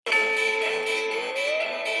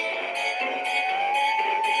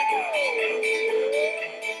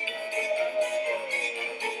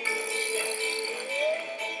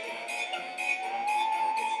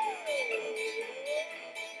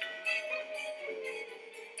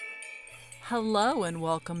Hello and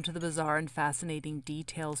welcome to the Bizarre and Fascinating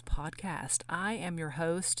Details podcast. I am your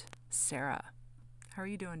host, Sarah. How are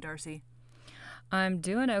you doing, Darcy? I'm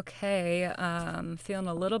doing okay. Feeling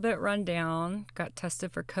a little bit run down. Got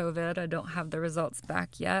tested for COVID. I don't have the results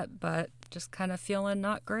back yet, but just kind of feeling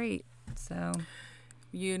not great. So,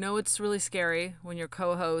 you know it's really scary when your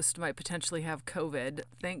co-host might potentially have COVID.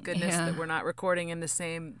 Thank goodness that we're not recording in the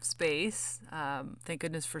same space. Thank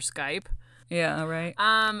goodness for Skype. Yeah, right.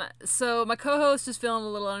 So my co-host is feeling a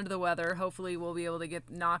little under the weather. Hopefully we'll be able to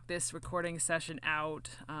knock this recording session out.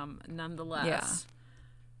 Nonetheless.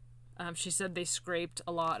 Yeah. She said they scraped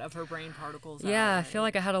a lot of her brain particles out. Yeah, I feel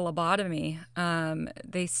like I had a lobotomy.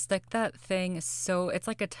 They stick that thing it's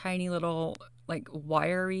like a tiny little, like,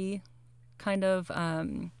 wiry kind of,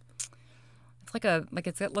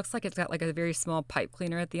 it looks like it's got like a very small pipe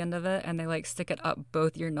cleaner at the end of it, and they like stick it up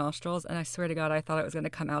both your nostrils, and I swear to God, I thought it was going to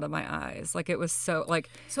come out of my eyes. Like, it was so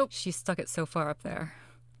she stuck it so far up there.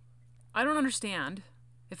 I don't understand.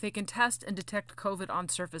 If they can test and detect COVID on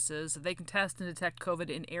surfaces, if they can test and detect COVID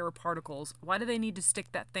in air particles, why do they need to stick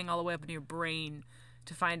that thing all the way up in your brain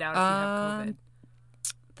to find out if you have COVID?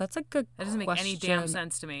 That's a good question. That doesn't make any damn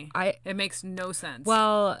sense to me. It makes no sense.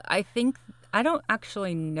 Well, I don't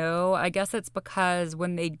actually know. I guess it's because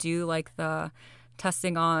when they do like the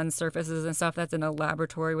testing on surfaces and stuff, that's in a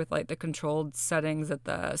laboratory with like the controlled settings at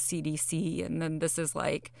the CDC. And then this is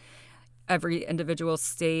like every individual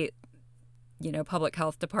state, public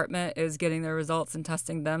health department is getting their results and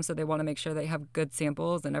testing them. So they want to make sure they have good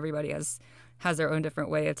samples, and everybody has their own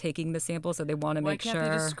different way of taking the sample. So they want to make sure. Why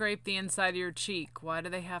can't they just scrape the inside of your cheek? Why do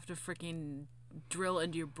they have to freaking drill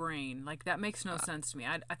into your brain? Like, that makes no sense to me.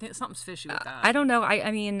 I think something's fishy with that. I don't know.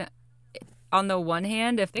 I mean, on the one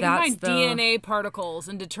hand, if they that's can find DNA particles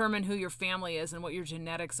and determine who your family is and what your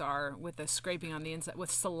genetics are with the scraping on the inside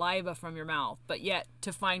with saliva from your mouth, but yet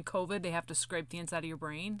to find COVID, they have to scrape the inside of your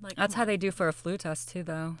brain. Like, that's how they do for a flu test too,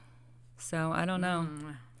 though. So I don't know.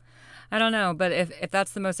 I don't know, but if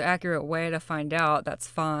that's the most accurate way to find out, that's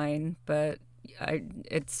fine. But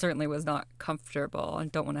it certainly was not comfortable. I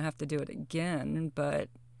don't want to have to do it again, but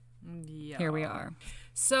here we are.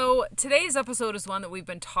 So today's episode is one that we've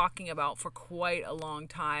been talking about for quite a long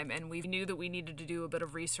time, and we knew that we needed to do a bit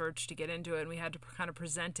of research to get into it, and we had to kind of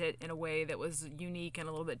present it in a way that was unique and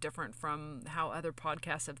a little bit different from how other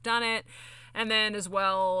podcasts have done it. And then as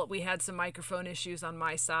well, we had some microphone issues on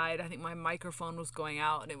my side. I think my microphone was going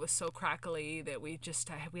out, and it was so crackly that we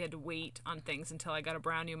had to wait on things until I got a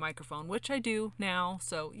brand new microphone, which I do now.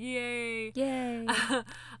 So yay!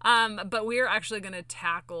 But we're actually going to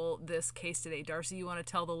tackle this case today. Darcy, you want to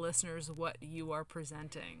tell the listeners what you are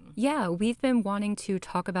presenting? Yeah, we've been wanting to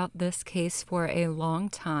talk about this case for a long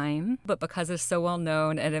time, but because it's so well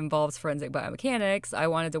known and involves forensic biomechanics, I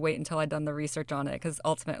wanted to wait until I'd done the research on it, because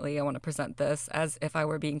ultimately I want to present this as if I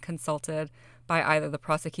were being consulted by either the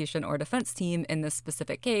prosecution or defense team in this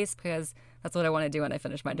specific case, because that's what I want to do when I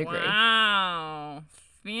finish my degree. Wow.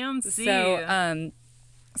 Fancy.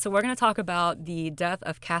 So we're going to talk about the death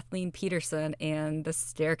of Kathleen Peterson and the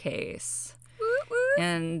staircase.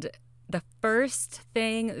 And the first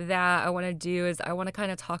thing that I want to do is I want to kind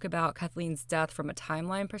of talk about Kathleen's death from a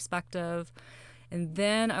timeline perspective. And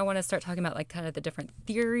then I want to start talking about like kind of the different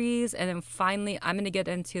theories. And then finally, I'm going to get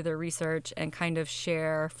into the research and kind of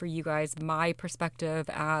share for you guys my perspective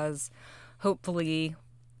as hopefully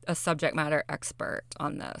a subject matter expert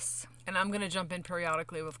on this. And I'm going to jump in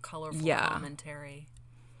periodically with colorful commentary.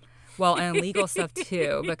 Well, and legal stuff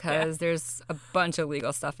too, because there's a bunch of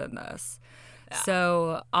legal stuff in this. Yeah.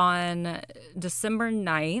 So on December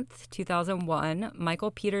 9th, 2001, Michael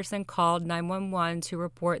Peterson called 911 to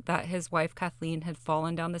report that his wife Kathleen had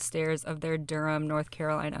fallen down the stairs of their Durham, North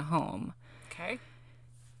Carolina home. Okay.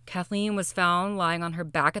 Kathleen was found lying on her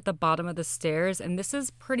back at the bottom of the stairs, and this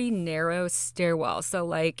is pretty narrow stairwell. So,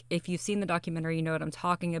 like, if you've seen the documentary, you know what I'm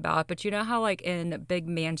talking about. But you know how, like, in big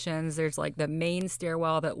mansions, there's, like, the main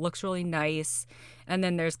stairwell that looks really nice, and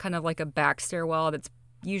then there's kind of, like, a back stairwell that's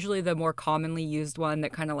usually the more commonly used one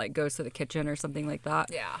that kind of, like, goes to the kitchen or something like that.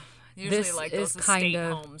 Yeah. Usually, this like, those estate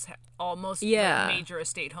homes, almost major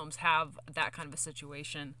estate homes have that kind of a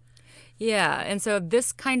situation. Yeah, and so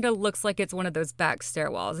this kind of looks like it's one of those back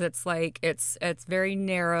stairwells. It's like it's very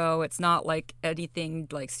narrow. It's not like anything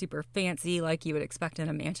like super fancy like you would expect in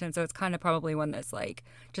a mansion. So it's kind of probably one that's like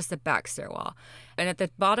just a back stairwell. And at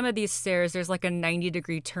the bottom of these stairs, there's like a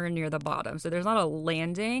 90-degree turn near the bottom. So there's not a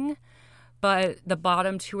landing, but the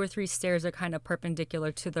bottom 2 or 3 stairs are kind of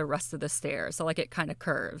perpendicular to the rest of the stairs. So like it kind of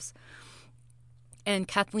curves. And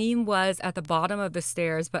Kathleen was at the bottom of the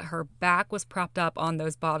stairs, but her back was propped up on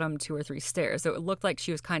those bottom 2 or 3 stairs. So it looked like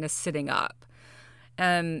she was kind of sitting up.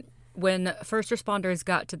 When first responders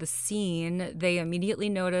got to the scene, they immediately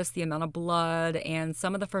noticed the amount of blood, and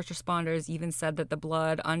some of the first responders even said that the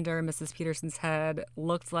blood under Mrs. Peterson's head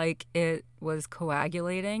looked like it was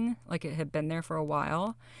coagulating, like it had been there for a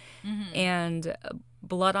while. And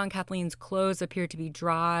blood on Kathleen's clothes appeared to be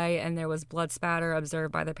dry, and there was blood spatter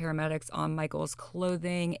observed by the paramedics on Michael's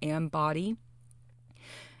clothing and body.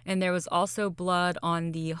 And there was also blood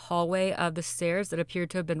on the hallway of the stairs that appeared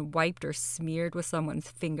to have been wiped or smeared with someone's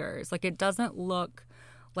fingers. Like, it doesn't look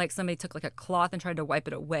like somebody took like a cloth and tried to wipe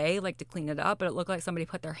it away, like to clean it up, but it looked like somebody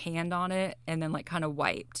put their hand on it and then like kind of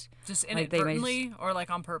wiped. Just like inadvertently or like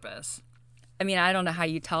on purpose? I mean, I don't know how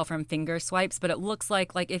you tell from finger swipes, but it looks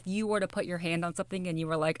like if you were to put your hand on something and you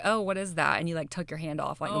were like, oh, what is that? And you like took your hand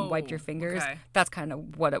off, like and wiped your fingers. Okay. That's kind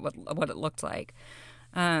of what it looked like.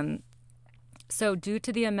 So due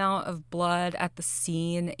to the amount of blood at the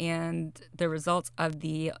scene and the results of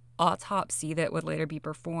the autopsy that would later be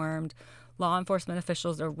performed, law enforcement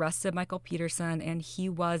officials arrested Michael Peterson, and he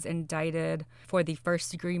was indicted for the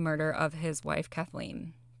first-degree murder of his wife,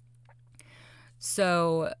 Kathleen.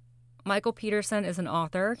 So Michael Peterson is an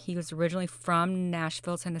author. He was originally from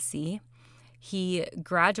Nashville, Tennessee. He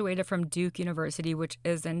graduated from Duke University, which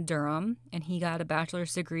is in Durham, and he got a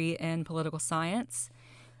bachelor's degree in political science.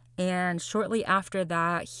 And shortly after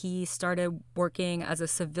that, he started working as a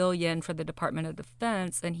civilian for the Department of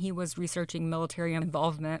Defense, and he was researching military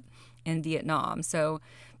involvement in Vietnam. So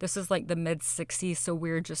this is like the mid-'60s, so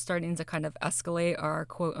we're just starting to kind of escalate our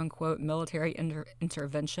quote-unquote military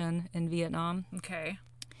intervention in Vietnam. Okay.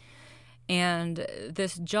 And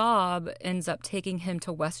this job ends up taking him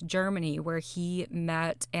to West Germany, where he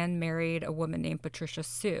met and married a woman named Patricia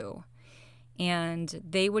Sue. And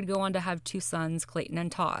they would go on to have two sons, Clayton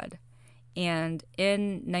and Todd. And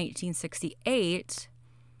in 1968,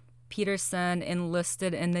 Peterson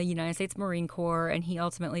enlisted in the United States Marine Corps, and he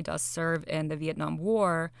ultimately does serve in the Vietnam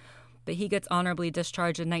War. But he gets honorably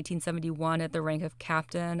discharged in 1971 at the rank of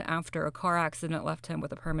captain after a car accident left him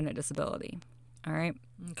with a permanent disability. All right?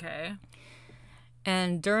 Okay.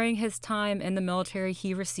 And during his time in the military,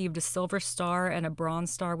 he received a Silver Star and a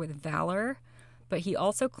Bronze Star with Valor. But he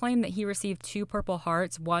also claimed that he received 2 Purple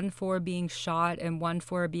Hearts, one for being shot and one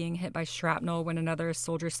for being hit by shrapnel when another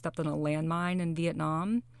soldier stepped on a landmine in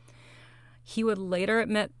Vietnam. He would later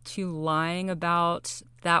admit to lying about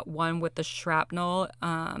that one with the shrapnel.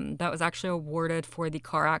 That was actually awarded for the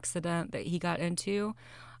car accident that he got into.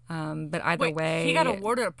 But either way... He got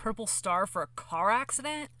awarded a Purple Star for a car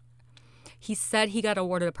accident? He said he got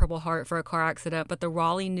awarded a Purple Heart for a car accident, but the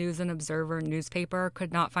Raleigh News and Observer newspaper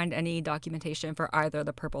could not find any documentation for either of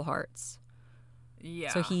the Purple Hearts. Yeah.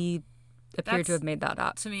 So he appeared to have made that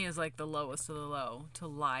up. To me, is like the lowest of the low to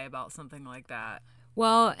lie about something like that.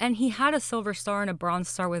 Well, and he had a Silver Star and a Bronze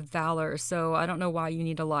Star with Valor, so I don't know why you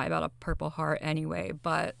need to lie about a Purple Heart anyway,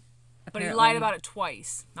 but... But he lied about it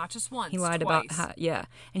twice, not just once. He lied twice. about, yeah.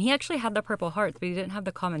 And he actually had the Purple Hearts, but he didn't have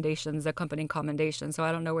the commendations, the accompanying commendations. So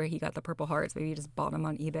I don't know where he got the Purple Hearts. Maybe he just bought them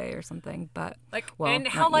on eBay or something. But and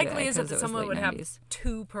how not likely eBay, is it that someone would 90s. have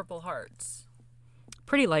 2 Purple Hearts?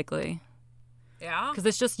 Pretty likely. Yeah. Because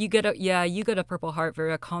it's just you get a Purple Heart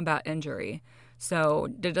for a combat injury. So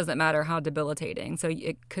it doesn't matter how debilitating. So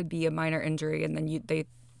it could be a minor injury, and then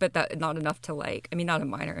but that not enough to not a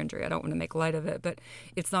minor injury. I don't want to make light of it, but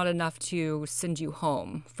it's not enough to send you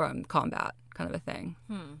home from combat, kind of a thing.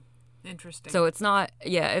 Interesting. So it's not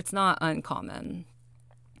uncommon.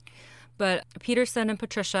 But Peterson and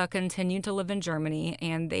Patricia continued to live in Germany,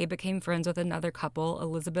 and they became friends with another couple,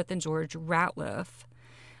 Elizabeth and George Ratliff.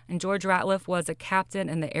 And George Ratliff was a captain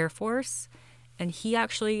in the Air Force, and he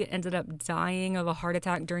actually ended up dying of a heart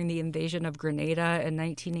attack during the invasion of Grenada in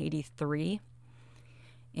 1983.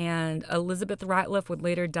 And Elizabeth Ratliff would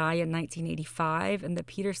later die in 1985, and the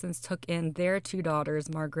Petersons took in their 2 daughters,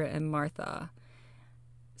 Margaret and Martha.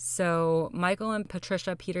 So Michael and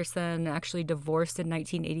Patricia Peterson actually divorced in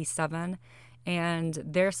 1987, and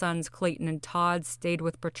their sons, Clayton and Todd, stayed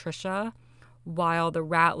with Patricia, while the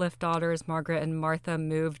Ratliff daughters, Margaret and Martha,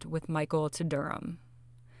 moved with Michael to Durham.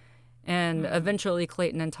 And eventually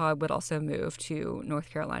Clayton and Todd would also move to North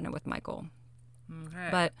Carolina with Michael. Okay.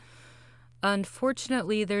 But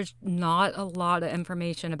unfortunately, there's not a lot of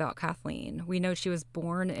information about Kathleen. We know she was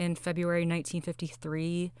born in February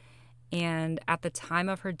 1953, and at the time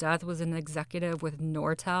of her death was an executive with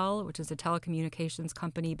Nortel, which is a telecommunications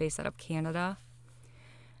company based out of Canada.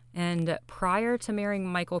 And prior to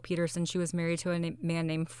marrying Michael Peterson, she was married to a man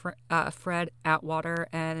named Fred Atwater,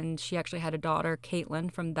 and she actually had a daughter,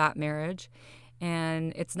 Caitlin, from that marriage.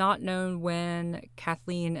 And it's not known when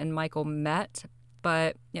Kathleen and Michael met,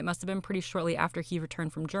 but it must have been pretty shortly after he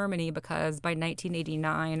returned from Germany, because by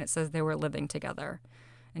 1989 it says they were living together,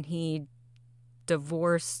 and he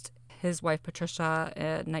divorced his wife Patricia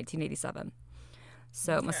in 1987.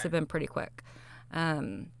 So it must have been pretty quick.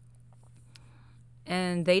 And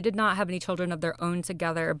they did not have any children of their own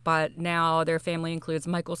together, but now their family includes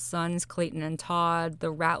Michael's sons, Clayton and Todd,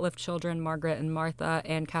 the Ratliff children, Margaret and Martha,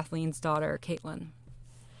 and Kathleen's daughter, Caitlin.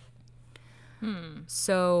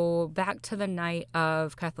 So back to the night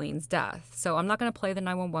of Kathleen's death. So I'm not going to play the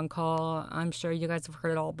 911 call. I'm sure you guys have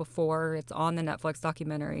heard it all before. It's on the Netflix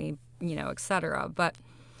documentary, etc. But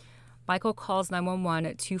Michael calls 911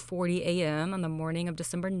 at 2:40 a.m. on the morning of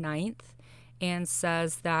December 9th and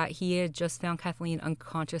says that he had just found Kathleen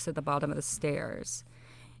unconscious at the bottom of the stairs.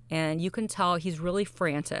 And you can tell he's really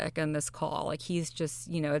frantic in this call. Like, he's just,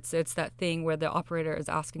 it's that thing where the operator is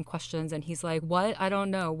asking questions and he's like, what? I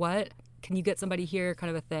don't know. What? Can you get somebody here?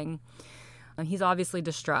 Kind of a thing. And he's obviously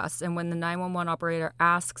distressed. And when the 911 operator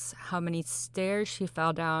asks how many stairs she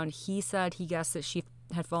fell down, he said he guessed that she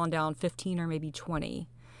had fallen down 15 or maybe 20.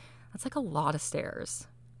 That's like a lot of stairs.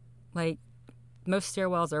 Like, most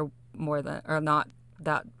stairwells are not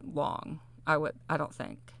that long. I don't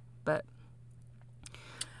think. But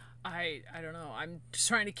I don't know. I'm just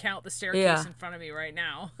trying to count the staircase in front of me right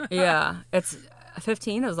now. Yeah, it's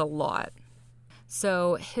 15 is a lot.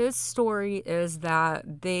 So his story is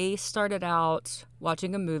that they started out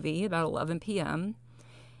watching a movie about 11 p.m.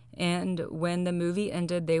 And when the movie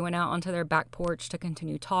ended, they went out onto their back porch to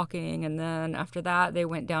continue talking. And then after that, they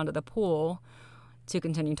went down to the pool to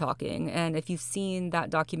continue talking. And if you've seen that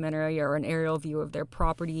documentary or an aerial view of their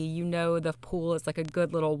property, the pool is like a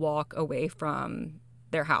good little walk away from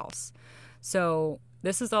their house. So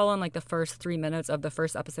this is all in like the first 3 minutes of the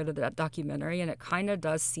first episode of that documentary. And it kind of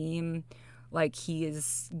does seem like he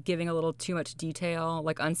is giving a little too much detail,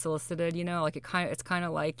 like unsolicited, like it's kind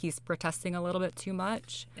of like he's protesting a little bit too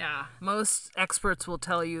much. Yeah. Most experts will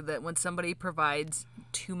tell you that when somebody provides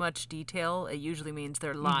too much detail, it usually means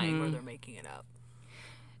they're lying or they're making it up.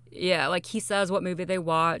 Yeah, like he says what movie they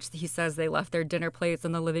watched. He says they left their dinner plates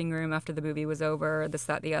in the living room after the movie was over, this,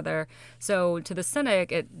 that, the other. So to the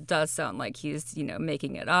cynic, it does sound like he's,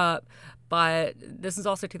 making it up. But this is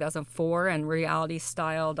also 2004, and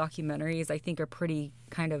reality-style documentaries, I think, are pretty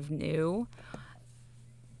kind of new.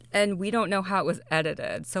 And we don't know how it was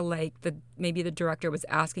edited. So, like, maybe the director was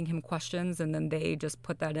asking him questions, and then they just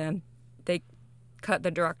put that in. They cut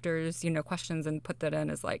the director's, questions and put that in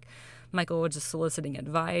as, like, Michael was just soliciting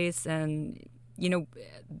advice and,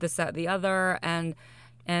 this, that, the other. And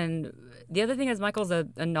the other thing is Michael's a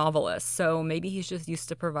novelist, so maybe he's just used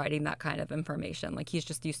to providing that kind of information. Like, he's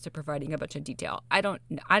just used to providing a bunch of detail. I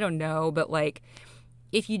don't know, but, like,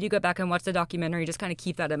 if you do go back and watch the documentary, just kind of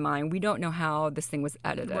keep that in mind. We don't know how this thing was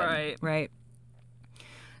edited. Right.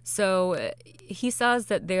 So he says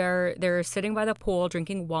that they're sitting by the pool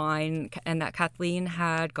drinking wine, and that Kathleen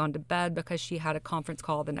had gone to bed because she had a conference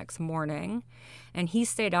call the next morning. And he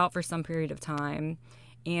stayed out for some period of time.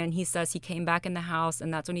 And he says he came back in the house,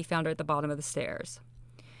 and that's when he found her at the bottom of the stairs.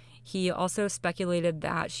 He also speculated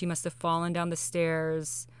that she must have fallen down the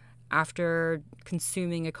stairs after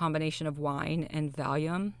consuming a combination of wine and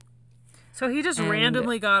Valium. So he just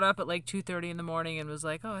randomly got up at like 2:30 in the morning and was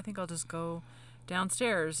like, oh, I think I'll just go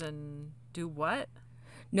downstairs and do what?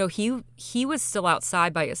 No, he was still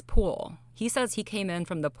outside by his pool. He says he came in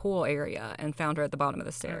from the pool area and found her at the bottom of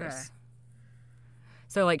the stairs. Okay.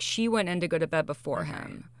 So, like, she went in to go to bed before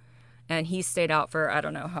him, and he stayed out for, I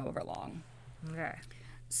don't know, however long. Okay.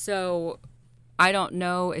 So, I don't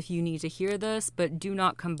know if you need to hear this, but do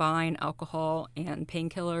not combine alcohol and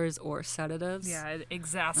painkillers or sedatives. Yeah, it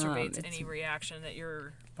exacerbates any reaction that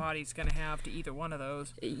your body's going to have to either one of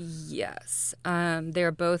those. Yes.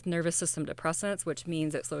 They're both nervous system depressants, which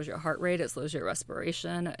means it slows your heart rate, it slows your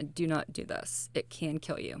respiration. Do not do this. It can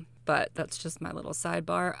kill you. But that's just my little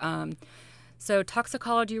sidebar. So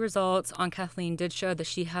toxicology results on Kathleen did show that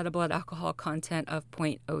she had a blood alcohol content of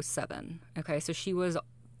 0.07. Okay, so she was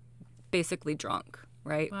basically drunk,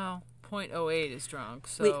 right? Well, 0.08 is drunk,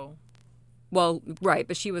 so... Well, right,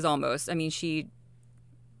 but she was almost,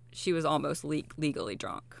 she was almost legally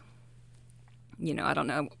drunk. I don't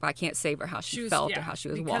know. I can't say for how she felt or how she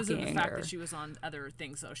was walking. Because of the fact that she was on other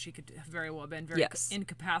things, though, she could very well have been very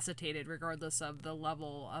incapacitated regardless of the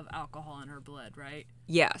level of alcohol in her blood, right?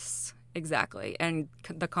 Yes, exactly. And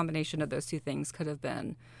the combination of those two things could have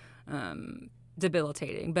been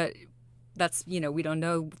debilitating. But that's, we don't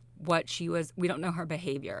know we don't know her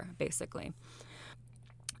behavior, basically.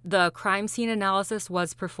 The crime scene analysis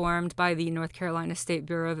was performed by the North Carolina State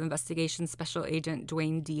Bureau of Investigation Special Agent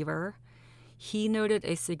Dwayne Deaver. he noted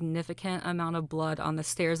a significant amount of blood on the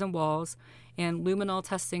stairs and walls, and luminol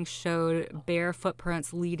testing showed bare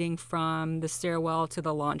footprints leading from the stairwell to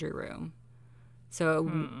the laundry room. So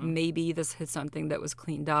maybe this is something that was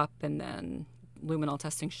cleaned up and then luminol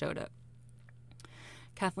testing showed it.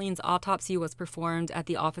 Kathleen's autopsy was performed at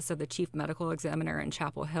the office of the chief medical examiner in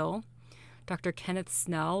Chapel Hill. Dr. Kenneth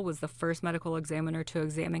Snell was the first medical examiner to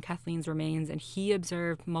examine Kathleen's remains, and he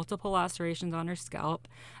observed multiple lacerations on her scalp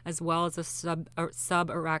as well as a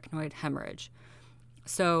subarachnoid hemorrhage.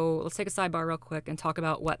 So let's take a sidebar real quick and talk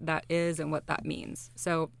about what that is and what that means.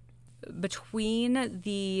 So between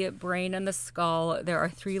the brain and the skull, there are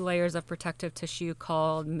 3 layers of protective tissue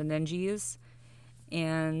called meninges,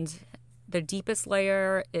 and the deepest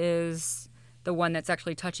layer is the one that's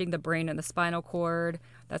actually touching the brain and the spinal cord.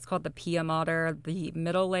 That's called the pia mater. The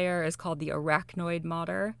middle layer is called the arachnoid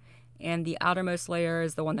mater, and the outermost layer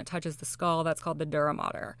is the one that touches the skull. That's called the dura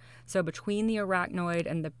mater. So between the arachnoid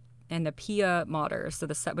and the pia mater, so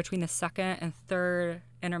between the second and third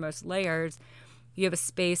innermost layers, you have a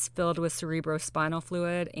space filled with cerebrospinal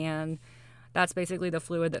fluid, and that's basically the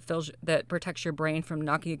fluid that protects your brain from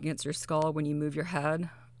knocking against your skull when you move your head.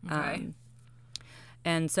 Okay.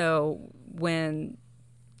 And so when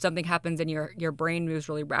something happens and your brain moves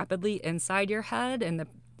really rapidly inside your head and the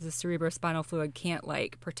cerebrospinal fluid can't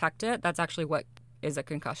protect it, that's actually what is a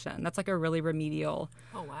concussion. That's a really remedial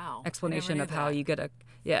explanation of how you get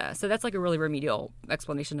so that's a really remedial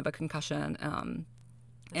explanation of a concussion.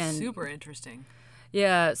 That's super interesting.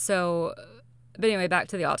 Yeah, so but anyway, back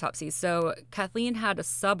to the autopsy. So Kathleen had a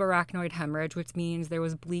subarachnoid hemorrhage, which means there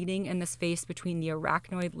was bleeding in the space between the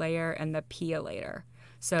arachnoid layer and the pia layer.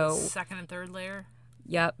 So second and third layer?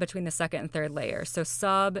 Yep, between the second and third layer. So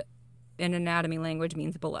sub in anatomy language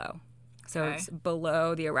means below. So it's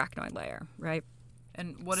below the arachnoid layer, right?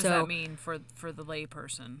 And what does that mean for the lay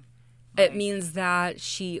person? It means that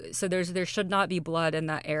there should not be blood in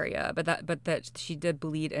that area, but that she did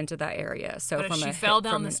bleed into that area. So but if she fell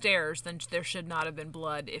down the stairs, then there should not have been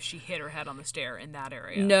blood if she hit her head on the stair in that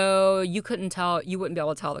area. No, you couldn't tell. You wouldn't be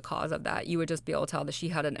able to tell the cause of that. You would just be able to tell that she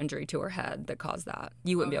had an injury to her head that caused that.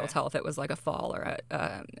 You wouldn't be able to tell if it was a fall or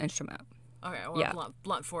an instrument. Okay, or a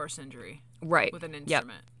blunt force injury. Right. With an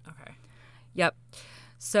instrument. Yep. Okay. Yep.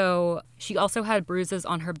 So she also had bruises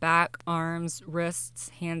on her back, arms, wrists,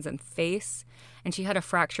 hands, and face, and she had a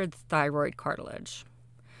fractured thyroid cartilage.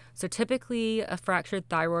 So typically, a fractured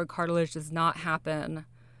thyroid cartilage does not happen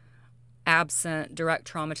absent direct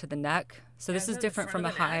trauma to the neck. So this is different from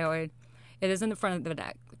a hyoid. It is in the front of the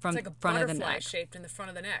neck. From it's like a front of the butterfly neck. shaped in the front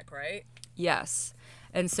of the neck, right? Yes.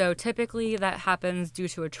 And so typically that happens due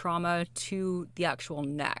to a trauma to the actual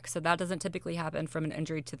neck. So that doesn't typically happen from an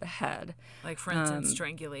injury to the head. Like, for instance,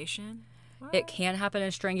 strangulation? What? It can happen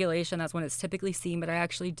in strangulation. That's when it's typically seen. But I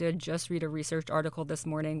actually did just read a research article this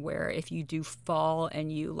morning where if you do fall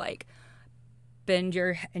and you bend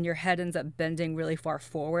your head ends up bending really far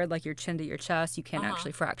forward, like your chin to your chest, you can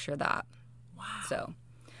actually fracture that. Wow. So,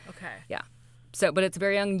 okay. Yeah. So, but it's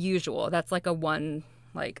very unusual. That's a one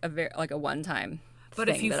time. But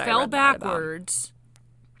if you fell backwards,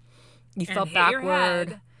 you fell hit backward your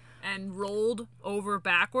head and rolled over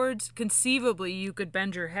backwards, conceivably you could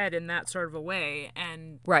bend your head in that sort of a way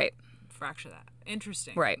and fracture that.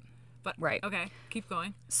 Interesting. Right. But okay, keep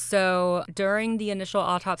going. So during the initial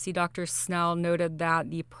autopsy, Dr. Snell noted that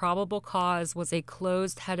the probable cause was a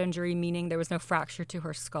closed head injury, meaning there was no fracture to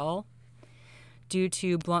her skull, due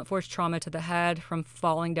to blunt force trauma to the head from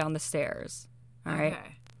falling down the stairs. All right.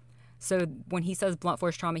 Okay. So when he says blunt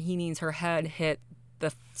force trauma, he means her head hit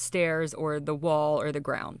the stairs or the wall or the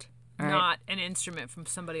ground. All right? Not an instrument from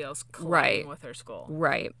somebody else colliding with her skull.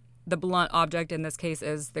 Right. The blunt object in this case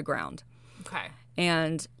is the ground. Okay.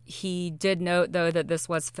 And he did note, though, that this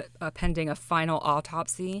was pending a final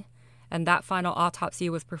autopsy. And that final autopsy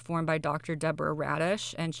was performed by Dr. Deborah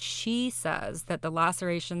Radish. And she says that the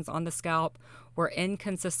lacerations on the scalp were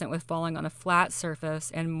inconsistent with falling on a flat surface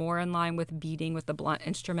and more in line with beating with the blunt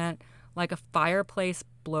instrument, like a fireplace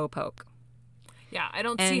blowpoke. Yeah, I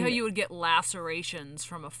don't see how you would get lacerations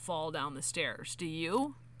from a fall down the stairs. Do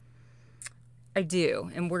you? I do,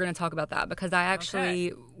 and we're going to talk about that because I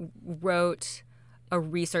actually wrote a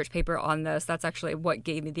research paper on this. That's actually what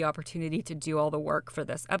gave me the opportunity to do all the work for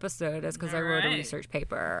this episode, is because I wrote a research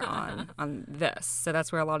paper on this. So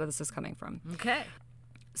that's where a lot of this is coming from. Okay.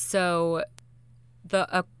 So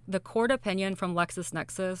the court opinion from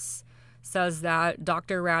LexisNexis says that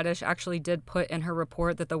Dr. Radish actually did put in her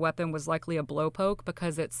report that the weapon was likely a blowpoke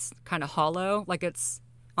because it's kind of hollow, like it's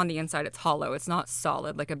on the inside it's hollow. It's not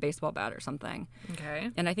solid like a baseball bat or something. Okay.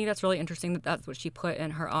 And I think that's really interesting that that's what she put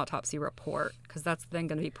in her autopsy report, because that's then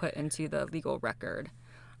going to be put into the legal record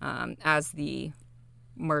as the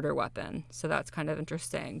murder weapon. So that's kind of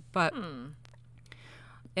interesting. But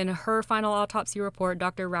in her final autopsy report,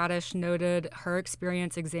 Dr. Radish noted her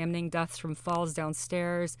experience examining deaths from falls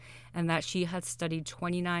downstairs and that she had studied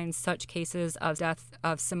 29 such cases of death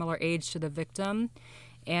of similar age to the victim.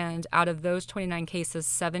 And out of those 29 cases,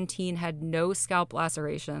 17 had no scalp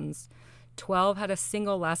lacerations, 12 had a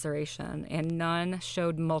single laceration, and none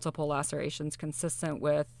showed multiple lacerations consistent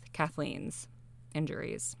with Kathleen's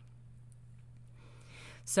injuries.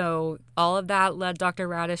 So all of that led Dr.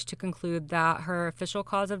 Radish to conclude that her official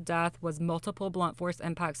cause of death was multiple blunt force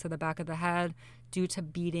impacts to the back of the head due to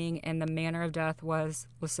beating, and the manner of death was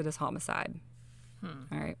listed as homicide. All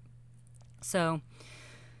right. So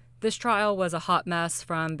this trial was a hot mess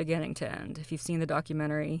from beginning to end. If you've seen the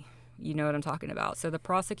documentary, you know what I'm talking about. So the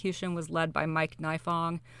prosecution was led by Mike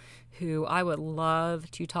Nifong, who I would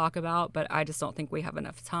love to talk about, but I just don't think we have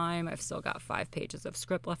enough time. I've still got 5 pages of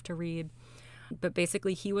script left to read. But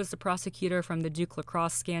basically, he was the prosecutor from the Duke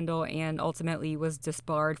lacrosse scandal and ultimately was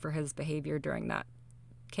disbarred for his behavior during that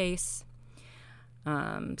case.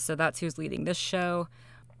 So that's who's leading this show.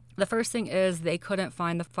 The first thing is they couldn't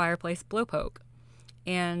find the fireplace blowpoke.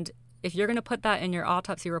 And if you're going to put that in your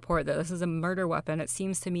autopsy report that this is a murder weapon, it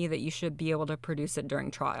seems to me that you should be able to produce it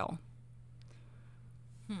during trial.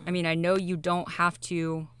 I mean, I know you don't have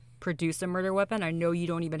to produce a murder weapon. I know you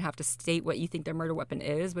don't even have to state what you think the murder weapon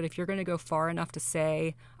is, but if you're going to go far enough to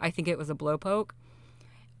say, I think it was a blowpoke,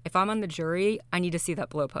 if I'm on the jury, I need to see that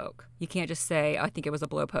blowpoke. You can't just say, I think it was a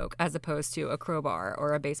blowpoke, as opposed to a crowbar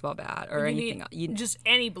or a baseball bat or anything. Just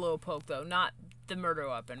any blowpoke, though, not the murder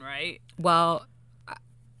weapon, right? Well,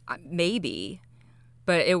 maybe,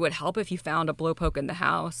 but it would help if you found a blowpoke in the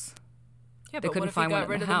house. Yeah, but what if he got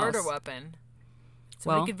rid of the murder weapon?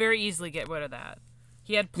 So we could very easily get rid of that.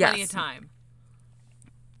 He had plenty of time.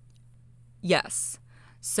 Yes.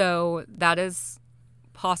 So that is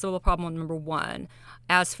possible problem number 1.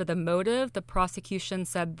 As for the motive, the prosecution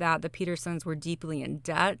said that the Petersons were deeply in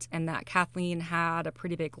debt and that Kathleen had a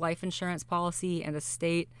pretty big life insurance policy and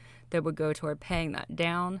estate that would go toward paying that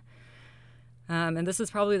down. And this is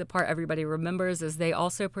probably the part everybody remembers, is they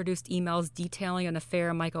also produced emails detailing an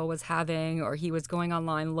affair Michael was having, or he was going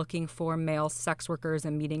online looking for male sex workers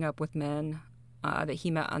and meeting up with men that he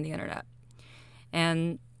met on the internet.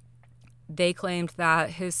 And they claimed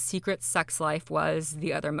that his secret sex life was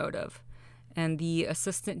the other motive. And the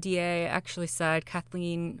assistant DA actually said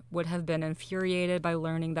Kathleen would have been infuriated by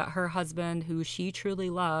learning that her husband, who she truly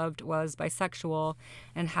loved, was bisexual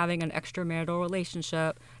and having an extramarital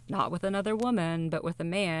relationship, not with another woman, but with a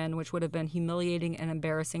man, which would have been humiliating and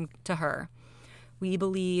embarrassing to her. We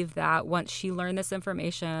believe that once she learned this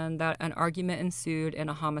information, that an argument ensued and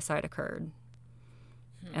a homicide occurred.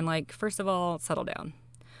 And, first of all, settle down.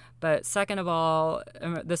 But second of all,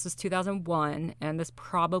 this is 2001, and this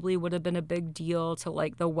probably would have been a big deal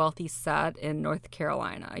to, the wealthy set in North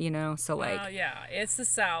Carolina, So, yeah, it's the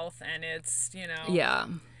South, and it's, Yeah.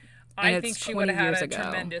 I think she would have had a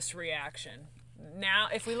tremendous reaction. Now,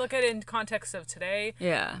 if we look at it in context of today,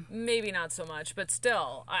 maybe not so much, but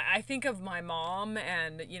still, I think of my mom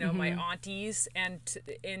and, my aunties, and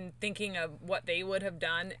in thinking of what they would have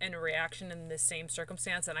done in a reaction in the same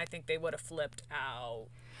circumstance, and I think they would have flipped out.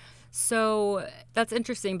 So that's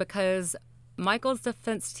interesting because Michael's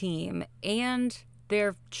defense team and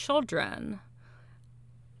their children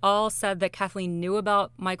all said that Kathleen knew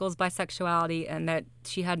about Michael's bisexuality and that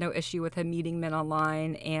she had no issue with him meeting men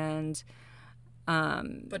online, and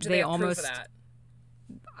but do they have proof of that?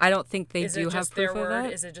 I don't think they do have proof of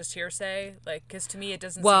it. Is it just hearsay? Because to me it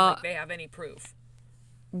doesn't seem like they have any proof.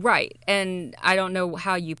 Right, and I don't know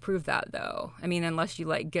how you prove that, though. I mean, unless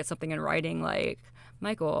you, get something in writing,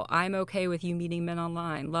 Michael, I'm okay with you meeting men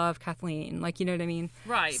online. Love, Kathleen. You know what I mean?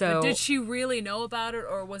 Right. So, but did she really know about it,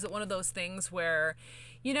 or was it one of those things where,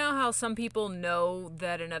 you know how some people know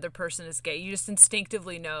that another person is gay? You just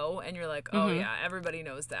instinctively know, and you're like, oh, yeah, everybody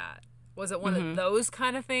knows that. Was it one of those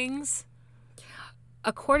kind of things?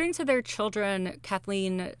 According to their children,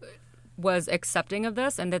 Kathleen was accepting of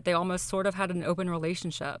this and that they almost sort of had an open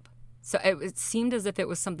relationship. So it seemed as if it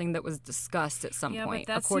was something that was discussed at some point,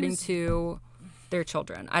 according to their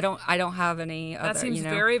children. I don't have any other. That seems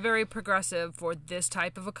very, very progressive for this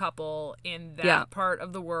type of a couple in that part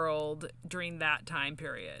of the world during that time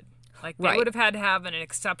period. They would have had to have an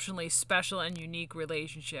exceptionally special and unique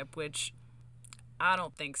relationship, which I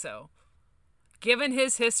don't think so. Given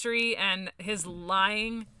his history and his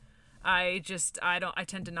lying, I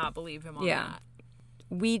tend to not believe him on that.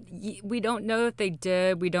 we don't know if they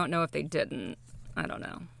did. We don't know if they didn't. I don't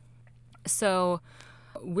know. So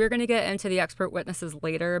we're going to get into the expert witnesses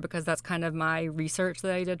later because that's kind of my research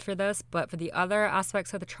that I did for this. But for the other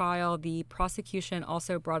aspects of the trial, the prosecution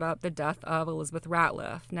also brought up the death of Elizabeth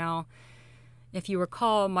Ratliff. Now, if you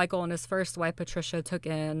recall, Michael and his first wife, Patricia, took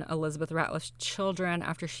in Elizabeth Ratliff's children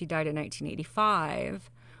after she died in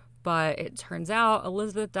 1985. But it turns out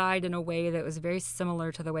Elizabeth died in a way that was very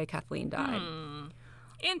similar to the way Kathleen died.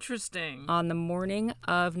 Interesting. On the morning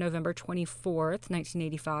of November 24th,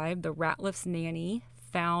 1985, the Ratliff's nanny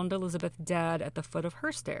found Elizabeth dead at the foot of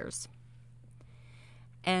her stairs.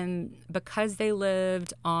 And because they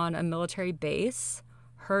lived on a military base,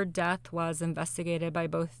 her death was investigated by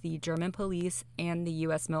both the German police and the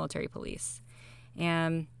U.S. military police.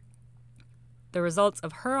 And the results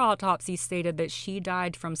of her autopsy stated that she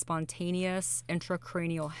died from spontaneous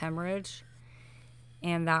intracranial hemorrhage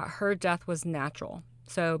and that her death was natural.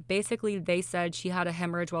 So basically, they said she had a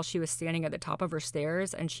hemorrhage while she was standing at the top of her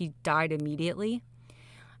stairs and she died immediately.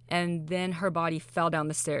 And then her body fell down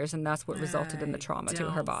the stairs, and that's what resulted in the trauma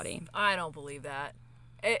to her body. I don't believe that.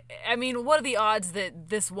 I mean, what are the odds that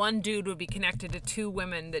this one dude would be connected to two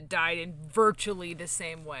women that died in virtually the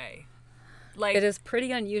same way? Like, it is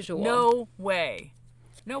pretty unusual. No way.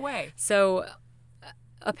 No way. So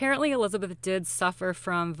apparently Elizabeth did suffer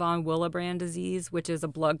from von Willebrand disease, which is a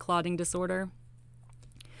blood clotting disorder.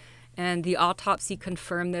 And the autopsy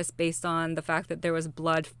confirmed this based on the fact that there was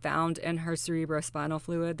blood found in her cerebrospinal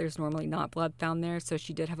fluid. There's normally not blood found there, so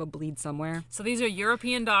she did have a bleed somewhere. So these are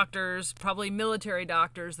European doctors, probably military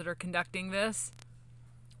doctors, that are conducting this?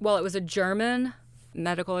 Well, it was a German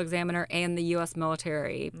medical examiner and the U.S.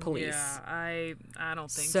 military police. Yeah, I don't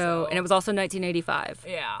think so. And it was also 1985.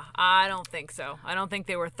 Yeah, I don't think so. I don't think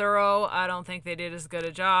they were thorough. I don't think they did as good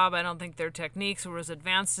a job. I don't think their techniques were as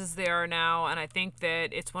advanced as they are now. And I think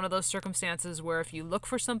that it's one of those circumstances where if you look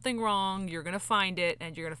for something wrong, you're going to find it,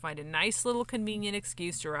 and you're going to find a nice little convenient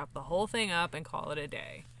excuse to wrap the whole thing up and call it a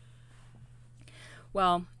day.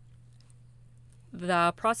 Well,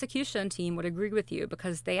 the prosecution team would agree with you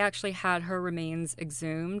because they actually had her remains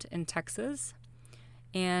exhumed in Texas,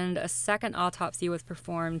 and a second autopsy was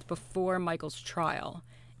performed before Michael's trial,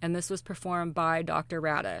 and this was performed by Dr.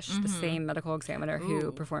 Radish, the same medical examiner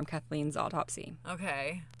who performed Kathleen's autopsy.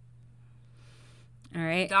 Okay. All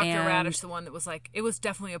right. Dr. Radish, the one that was like, it was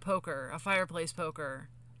definitely a poker, a fireplace poker.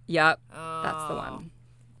 Yep, that's the one.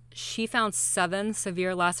 She found 7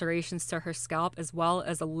 severe lacerations to her scalp as well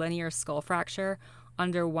as a linear skull fracture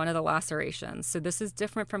under one of the lacerations. So this is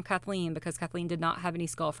different from Kathleen because Kathleen did not have any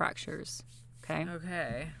skull fractures.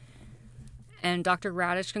 Okay. And Dr.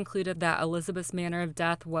 Radish concluded that Elizabeth's manner of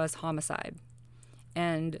death was homicide.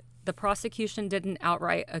 And the prosecution didn't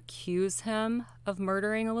outright accuse him of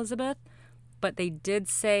murdering Elizabeth, but they did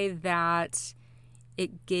say that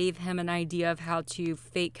it gave him an idea of how to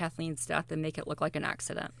fake Kathleen's death and make it look like an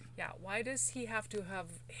accident. Yeah, why does he have to have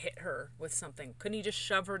hit her with something? Couldn't he just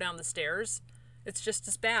shove her down the stairs? It's just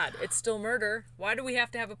as bad. It's still murder. Why do we have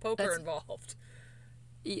to have a poker involved?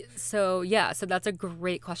 So that's a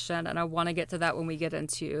great question, and I want to get to that when we get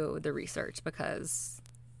into the research because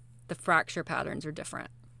the fracture patterns are different.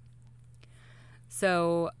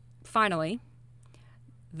 So finally,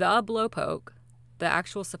 the blowpoke, the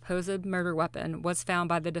actual supposed murder weapon, was found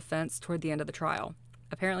by the defense toward the end of the trial.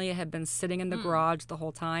 Apparently, it had been sitting in the garage the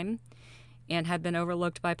whole time and had been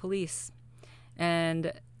overlooked by police.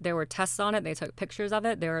 And there were tests on it. They took pictures of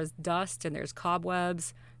it. There was dust and there's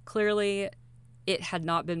cobwebs. Clearly, it had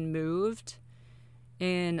not been moved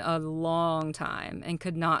in a long time and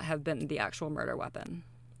could not have been the actual murder weapon.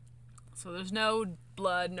 So there's no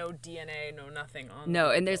blood, no DNA, no nothing on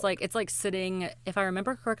No, and there's it's like sitting, if I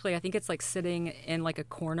remember correctly, I think it's like sitting in like a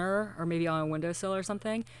corner or maybe on a windowsill or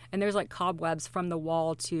something. And there's like cobwebs from the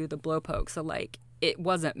wall to the blowpoke. So like it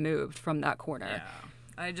wasn't moved from that corner.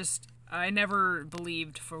 Yeah. I never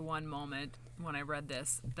believed for one moment when I read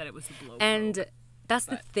this that it was the blowpoke. And that's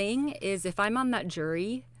the thing is if I'm on that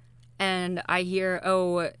jury and I hear,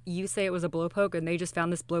 oh, you say it was a blowpoke and they just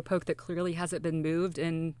found this blowpoke that clearly hasn't been moved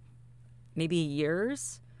in maybe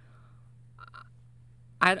years,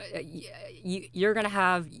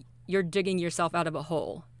 you're digging yourself out of a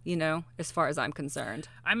hole, as far as I'm concerned.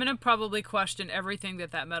 I'm going to probably question everything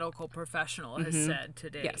that medical professional has said to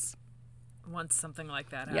date. Yes. Once something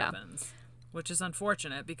like that happens, which is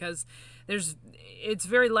unfortunate because it's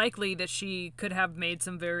very likely that she could have made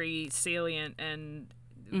some very salient and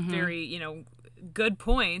very, good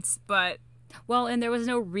points, but well, and there was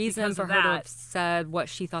no reason for her to have said what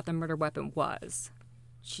she thought the murder weapon was.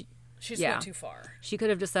 She's went too far. She could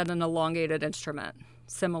have just said an elongated instrument.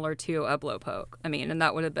 similar to a blow poke. I mean, and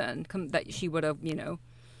that would have been that she would have,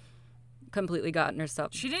 completely gotten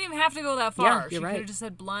herself. She didn't even have to go that far. Yeah, you're she right. could have just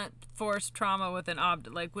said blunt force trauma with an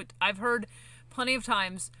object. Like what I've heard plenty of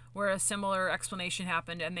times where a similar explanation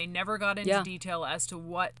happened and they never got into detail as to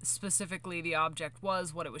what specifically the object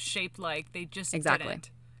was, what it was shaped like. They just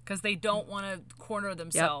didn't. Because they don't want to corner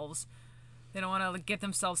themselves. Yep. They don't want to get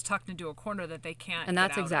themselves tucked into a corner that they can't. And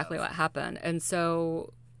that's exactly what happened. And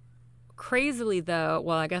so, crazily though,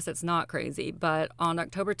 well, I guess it's not crazy, but on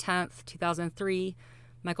October 10th, 2003,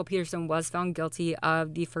 Michael Peterson was found guilty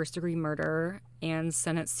of the first-degree murder and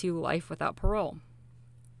sentenced to life without parole.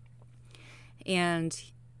 And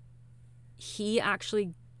he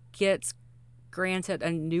actually gets granted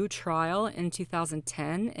a new trial in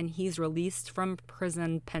 2010, and he's released from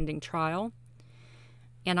prison pending trial.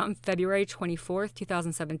 And on February 24th,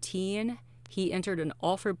 2017, he entered an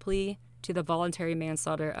offer plea to the voluntary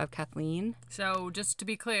manslaughter of Kathleen. So just to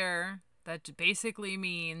be clear, that basically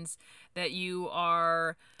means that you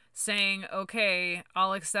are saying, okay,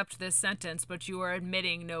 I'll accept this sentence, but you are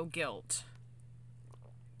admitting no guilt.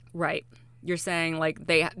 Right. You're saying, like,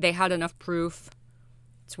 they had enough proof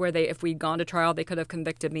to where if we'd gone to trial, they could have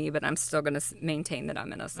convicted me, but I'm still going to maintain that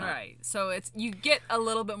I'm innocent. Right. So you get a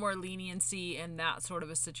little bit more leniency in that sort of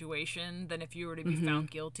a situation than if you were to be found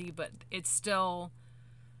guilty, but it's still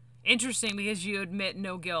interesting because you admit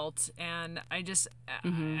no guilt, and I just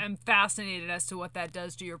am fascinated as to what that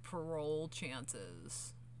does to your parole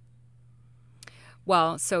chances.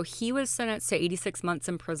 Well, so he was sentenced to 86 months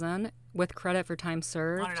in prison with credit for time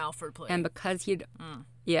served. On an Alford plea. And because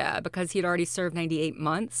he'd already served 98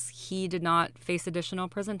 months, he did not face additional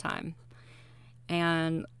prison time.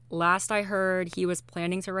 And last I heard, he was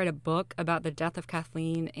planning to write a book about the death of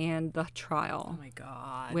Kathleen and the trial. Oh my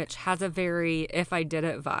God. Which has a very if I did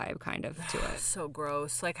it vibe kind of to it. So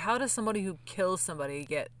gross. Like, how does somebody who kills somebody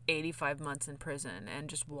get 85 months in prison and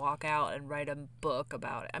just walk out and write a book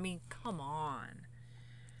about it? I mean, come on.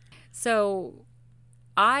 So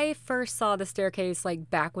I first saw The Staircase like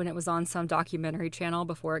back when it was on some documentary channel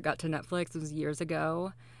before it got to Netflix. It was years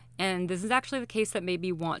ago. And this is actually the case that made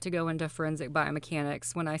me want to go into forensic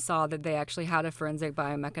biomechanics when I saw that they actually had a forensic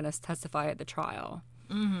biomechanist testify at the trial.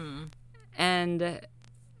 Mm-hmm. And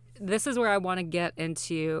this is where I want to get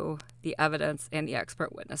into the evidence and the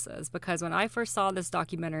expert witnesses. Because when I first saw this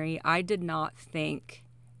documentary, I did not think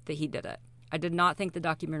that he did it. I did not think the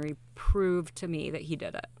documentary proved to me that he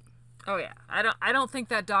did it. Oh yeah, I don't think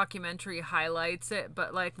that documentary highlights it,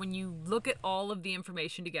 but like when you look at all of the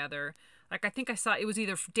information together, like I think I saw it was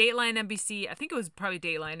either Dateline NBC, I think it was probably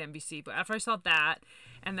Dateline NBC, but after I saw that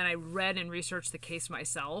and then I read and researched the case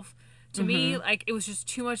myself, to me, like it was just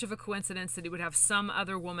too much of a coincidence that he would have some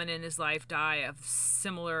other woman in his life die of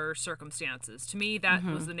similar circumstances. To me, that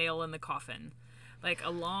was the nail in the coffin. Like,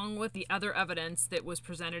 along with the other evidence that was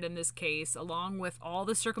presented in this case, along with all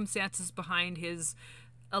the circumstances behind his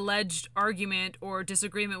alleged argument or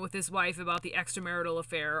disagreement with his wife about the extramarital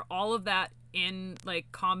affair, all of that in like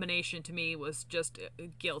combination to me was just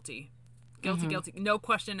guilty. Guilty. No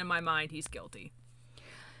question in my mind, he's guilty.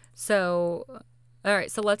 So, all right,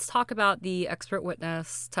 so let's talk about the expert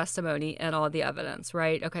witness testimony and all the evidence,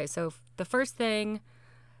 right? Okay, so the first thing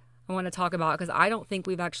I want to talk about, because I don't think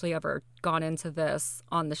we've actually ever gone into this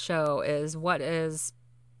on the show, is what is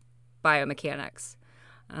biomechanics.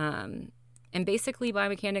 And basically,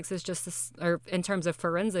 biomechanics is just, or in terms of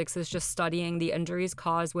forensics, is just studying the injuries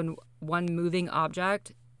caused when one moving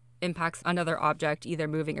object impacts another object, either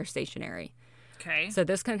moving or stationary. Okay. So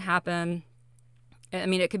this can happen. I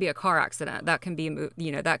mean, it could be a car accident. That can be,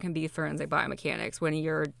 that can be forensic biomechanics. When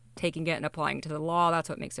you're taking it and applying it to the law, that's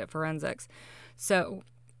what makes it forensics. So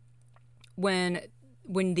when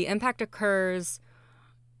the impact occurs,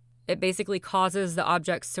 it basically causes the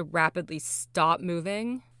objects to rapidly stop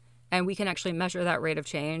moving. And we can actually measure that rate of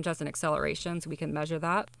change as an acceleration, so we can measure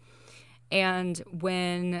that. And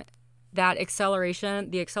when that acceleration,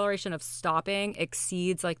 the acceleration of stopping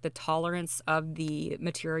exceeds like the tolerance of the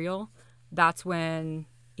material, that's when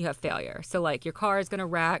you have failure. So like your car is going to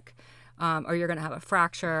wreck, or you're going to have a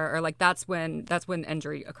fracture, or like that's when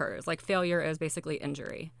injury occurs. Like failure is basically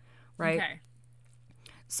injury, right? Okay.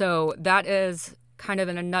 So that is kind of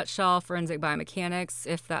in a nutshell forensic biomechanics,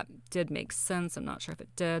 if that did make sense. I'm not sure if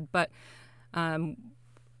it did, but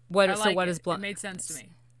what is blunt? It made sense to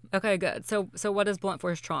me. Okay, good. So what is blunt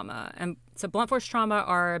force trauma? And so blunt force trauma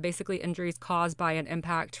are basically injuries caused by an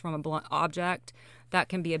impact from a blunt object. That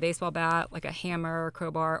can be a baseball bat, like a hammer or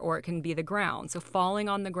crowbar, or it can be the ground. So falling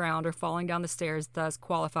on the ground or falling down the stairs does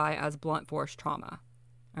qualify as blunt force trauma.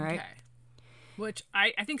 All right. Okay. Which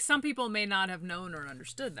I think some people may not have known or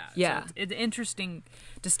understood that. Yeah. So it's an interesting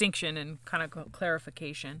distinction and kind of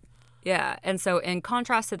clarification. Yeah, and so in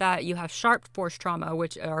contrast to that, you have sharp force trauma,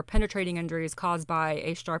 which are penetrating injuries caused by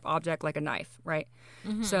a sharp object like a knife, right?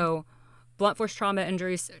 Mm-hmm. So blunt force trauma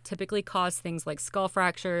injuries typically cause things like skull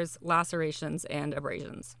fractures, lacerations, and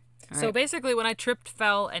abrasions. So basically, when I tripped,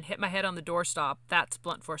 fell, and hit my head on the doorstop, that's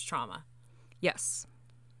blunt force trauma. Yes.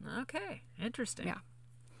 Okay, interesting. Yeah.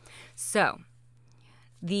 So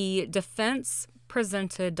the defense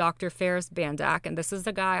presented Dr. Ferris Bandak, and this is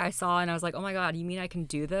the guy I saw, and I was like, oh my God, you mean I can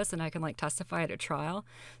do this and I can like testify at a trial?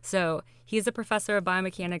 So he's a professor of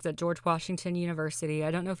biomechanics at George Washington University.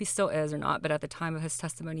 I don't know if he still is or not, but at the time of his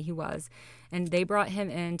testimony, he was. And they brought him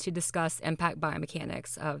in to discuss impact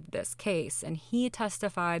biomechanics of this case. And he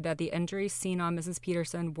testified that the injuries seen on Mrs.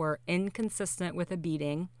 Peterson were inconsistent with a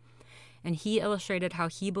beating. And he illustrated how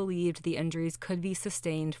he believed the injuries could be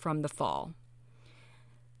sustained from the fall.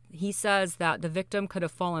 He says that the victim could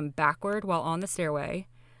have fallen backward while on the stairway,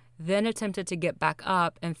 then attempted to get back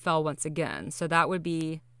up and fell once again. So that would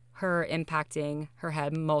be her impacting her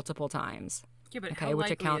head multiple times. Yeah, but okay,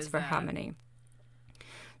 which accounts for how many.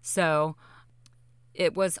 So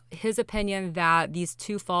it was his opinion that these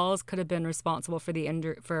two falls could have been responsible for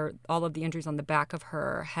for all of the injuries on the back of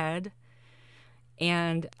her head.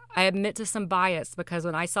 And I admit to some bias because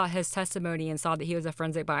when I saw his testimony and saw that he was a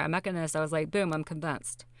forensic biomechanist, I was like, boom, I'm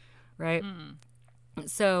convinced. Right?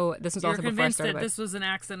 So this was also before I convinced started. that this was an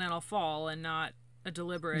accidental fall and not a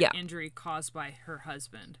deliberate injury caused by her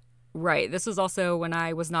husband. Right. This was also when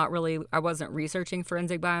I wasn't researching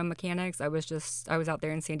forensic biomechanics. I was out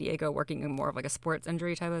there in San Diego working in more of like a sports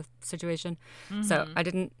injury type of situation. Mm-hmm. So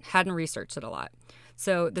I hadn't researched it a lot.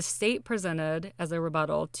 So the state presented as a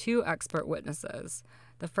rebuttal 2 expert witnesses.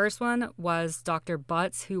 The first one was Dr.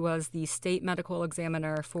 Butts, who was the state medical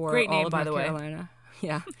examiner for all of North Carolina.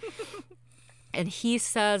 Yeah. And he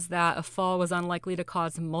says that a fall was unlikely to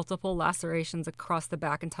cause multiple lacerations across the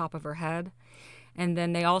back and top of her head. And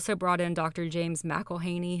then they also brought in Dr. James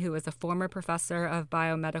McElhaney, who is a former professor of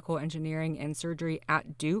biomedical engineering and surgery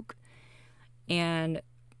at Duke. And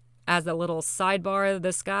as a little sidebar,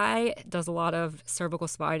 this guy does a lot of cervical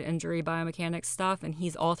spine injury biomechanics stuff, and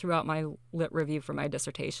he's all throughout my lit review for my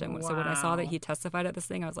dissertation. Wow. So when I saw that he testified at this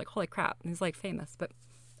thing, I was like, holy crap. And he's like famous, but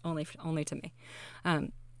only to me.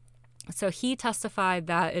 So he testified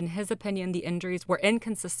that, in his opinion, the injuries were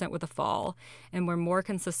inconsistent with a fall and were more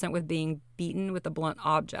consistent with being beaten with a blunt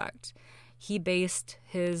object. He based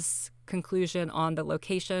his conclusion on the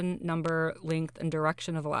location, number, length, and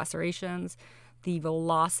direction of the lacerations, the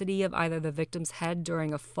velocity of either the victim's head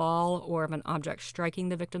during a fall or of an object striking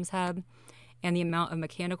the victim's head, and the amount of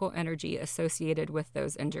mechanical energy associated with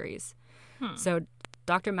those injuries. So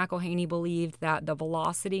Dr. McElhaney believed that the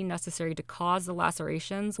velocity necessary to cause the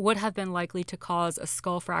lacerations would have been likely to cause a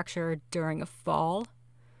skull fracture during a fall.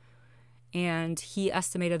 And he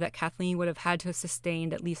estimated that Kathleen would have had to have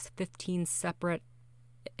sustained at least 15 separate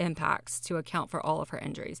impacts to account for all of her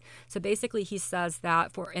injuries. So basically he says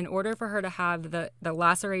that in order for her to have the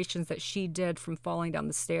lacerations that she did from falling down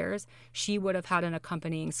the stairs, she would have had an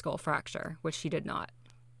accompanying skull fracture, which she did not.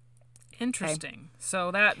 Interesting. Okay.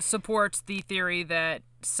 So that supports the theory that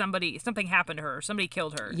something happened to her. Somebody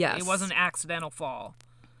killed her. Yes. It wasn't an accidental fall.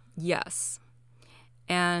 Yes.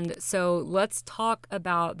 And so let's talk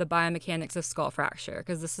about the biomechanics of skull fracture,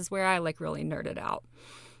 because this is where I really nerded out.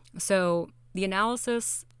 So the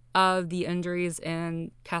analysis of the injuries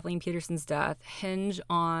in Kathleen Peterson's death hinge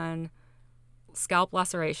on scalp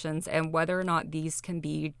lacerations and whether or not these can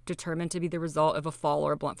be determined to be the result of a fall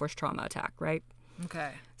or a blunt force trauma attack, right?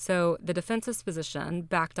 Okay. So the defense's position,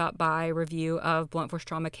 backed up by review of blunt force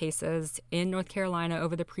trauma cases in North Carolina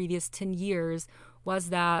over the previous 10 years, was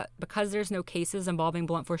that because there's no cases involving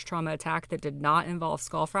blunt force trauma attack that did not involve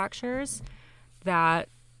skull fractures, that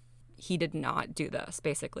he did not do this,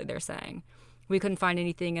 basically, they're saying. We couldn't find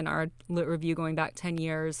anything in our lit review going back 10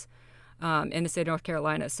 years in the state of North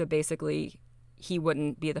Carolina, so basically he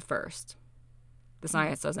wouldn't be the first. The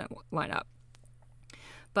science doesn't line up.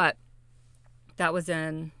 But that was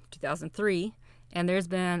in 2003, and there's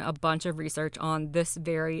been a bunch of research on this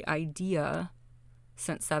very idea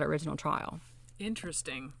since that original trial.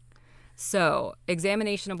 Interesting. So,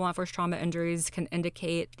 examination of blunt force trauma injuries can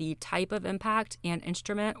indicate the type of impact and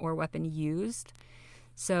instrument or weapon used.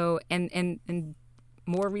 So, and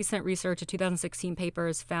more recent research, a 2016 paper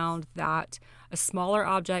has found that a smaller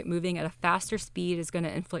object moving at a faster speed is going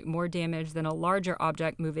to inflict more damage than a larger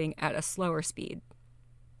object moving at a slower speed.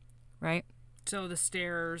 Right? So the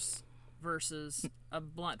stairs versus a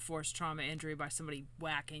blunt force trauma injury by somebody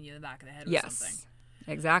whacking you in the back of the head or something. Yes,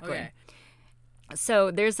 exactly. Okay.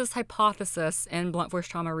 So there's this hypothesis in blunt force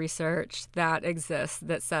trauma research that exists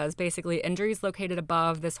that says basically injuries located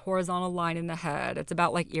above this horizontal line in the head. It's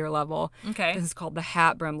about like ear level. Okay. This is called the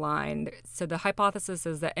hat brim line. So the hypothesis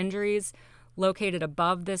is that injuries located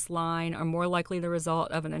above this line are more likely the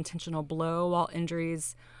result of an intentional blow, while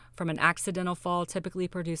injuries from an accidental fall typically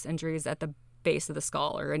produce injuries at the base of the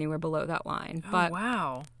skull or anywhere below that line. Oh, But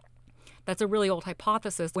wow. that's a really old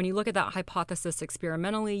hypothesis. When you look at that hypothesis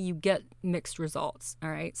experimentally, you get mixed results.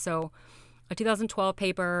 All right. So a 2012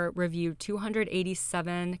 paper reviewed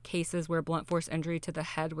 287 cases where blunt force injury to the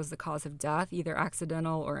head was the cause of death, either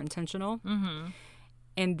accidental or intentional. Mm-hmm.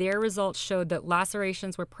 And their results showed that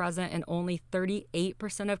lacerations were present in only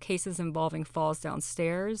 38% of cases involving falls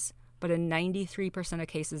downstairs, but in 93% of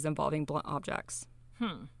cases involving blunt objects.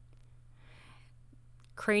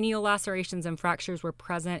 Cranial lacerations and fractures were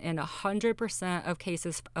present in 100% of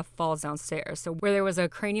cases of falls downstairs. So where there was a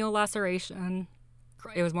cranial laceration,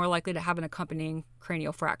 it was more likely to have an accompanying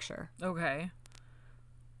cranial fracture. Okay.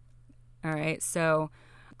 All right, so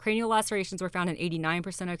cranial lacerations were found in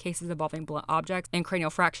 89% of cases involving blunt objects, and cranial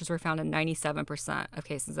fractures were found in 97% of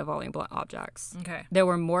cases involving blunt objects. Okay. There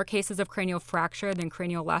were more cases of cranial fracture than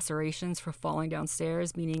cranial lacerations for falling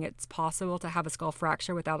downstairs, meaning it's possible to have a skull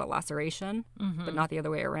fracture without a laceration, but not the other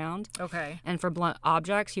way around. Okay. And for blunt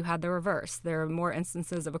objects, you had the reverse. There are more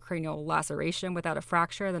instances of a cranial laceration without a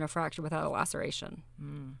fracture than a fracture without a laceration.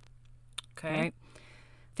 Okay. Right?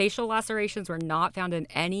 Facial lacerations were not found in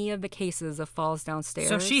any of the cases of falls downstairs.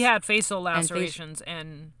 So she had facial lacerations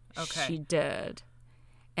and okay. She did.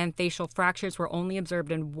 And facial fractures were only observed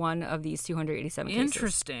in one of these 287 cases.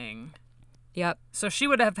 Interesting. Yep. So she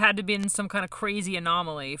would have had to be in some kind of crazy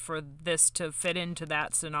anomaly for this to fit into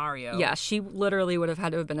that scenario. Yeah, she literally would have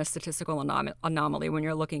had to have been a statistical anomaly when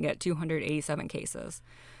you're looking at 287 cases.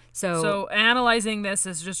 So analyzing this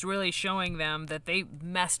is just really showing them that they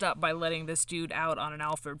messed up by letting this dude out on an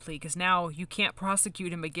Alford plea, because now you can't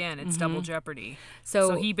prosecute him again. It's double jeopardy.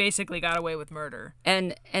 So he basically got away with murder.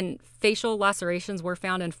 And facial lacerations were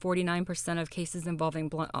found in 49% of cases involving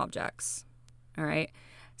blunt objects. All right.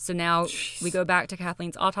 So now we go back to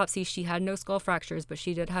Kathleen's autopsy. She had no skull fractures, but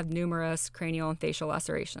she did have numerous cranial and facial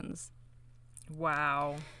lacerations.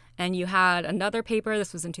 Wow. And you had another paper,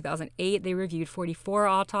 this was in 2008, they reviewed 44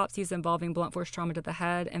 autopsies involving blunt force trauma to the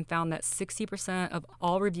head and found that 60% of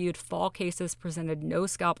all reviewed fall cases presented no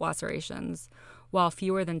scalp lacerations, while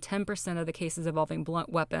fewer than 10% of the cases involving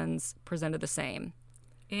blunt weapons presented the same.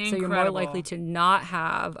 Incredible. So you're more likely to not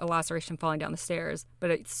have a laceration falling down the stairs,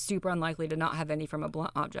 but it's super unlikely to not have any from a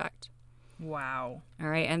blunt object. Wow. All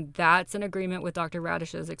right, and that's in agreement with Dr.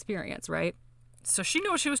 Radish's experience, right? So she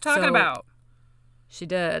knew what she was talking about. She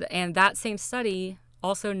did. And that same study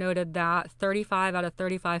also noted that 35 out of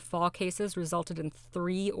 35 fall cases resulted in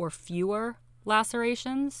 3 or fewer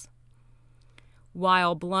lacerations,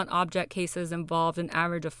 while blunt object cases involved an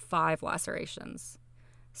average of 5 lacerations.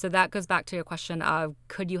 So that goes back to your question of,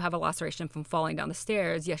 could you have a laceration from falling down the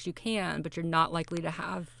stairs? Yes, you can, but you're not likely to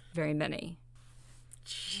have very many.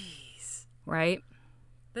 Jeez. Right?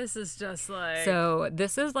 This is just like... So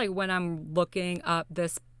this is like when I'm looking up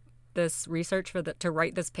this research to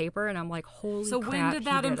write this paper, and I'm like, holy crap. So when did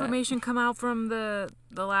that information come out from the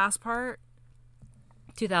last part?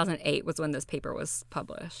 2008 was when this paper was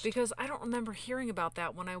published. Because I don't remember hearing about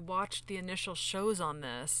that when I watched the initial shows on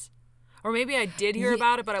this. Or maybe I did hear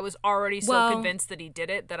about it, but I was already so convinced that he did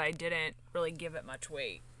it that I didn't really give it much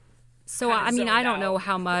weight. So I mean, I don't know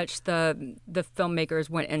how much the filmmakers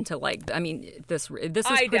went into this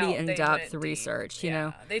is pretty in-depth research, you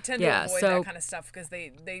know. They tend to avoid that kind of stuff because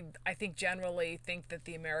they I think generally think that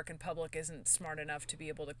the American public isn't smart enough to be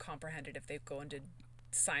able to comprehend it if they go into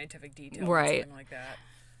scientific detail or something like that.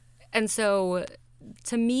 And so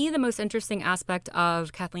to me, the most interesting aspect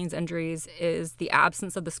of Kathleen's injuries is the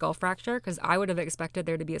absence of the skull fracture, because I would have expected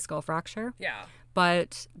there to be a skull fracture. Yeah.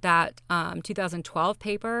 But that 2012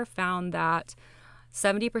 paper found that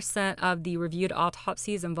 70% of the reviewed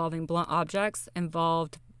autopsies involving blunt objects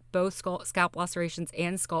involved both scalp lacerations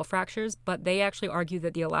and skull fractures, but they actually argue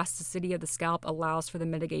that the elasticity of the scalp allows for the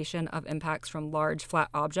mitigation of impacts from large flat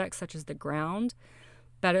objects such as the ground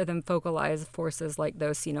better than focalized forces like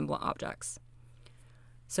those seen in blunt objects.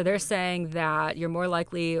 So they're saying that you're more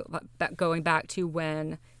likely, going back to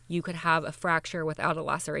when you could have a fracture without a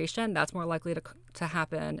laceration, that's more likely to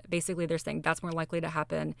happen. Basically, they're saying that's more likely to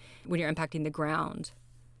happen when you're impacting the ground.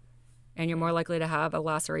 And you're more likely to have a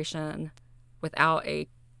laceration without a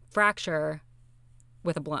fracture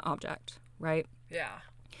with a blunt object, right? Yeah.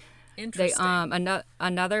 Interesting.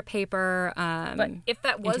 Another paper... but if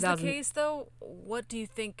that was the case, though, what do you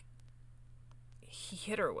think he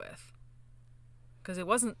hit her with? Because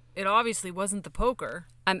it obviously wasn't the poker.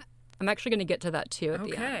 I'm actually going to get to that too at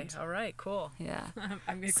the end. Okay. All right. Cool. Yeah.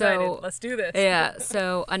 I'm excited. So, Let's do this. Yeah.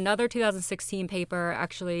 So another 2016 paper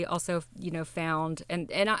actually also, found,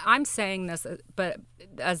 and I'm saying this, but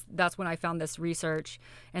as that's when I found this research,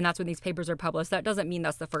 and that's when these papers are published. That doesn't mean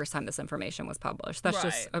that's the first time this information was published. That's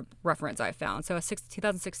just a reference I found. So a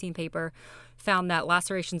 2016 paper found that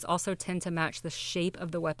lacerations also tend to match the shape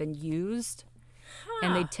of the weapon used,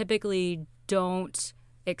 and they typically don't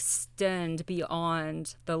extend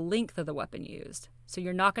beyond the length of the weapon used. So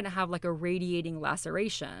you're not going to have like a radiating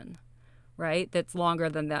laceration, right, that's longer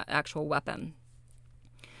than the actual weapon.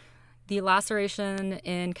 The laceration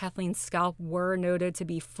in Kathleen's scalp were noted to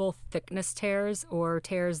be full thickness tears, or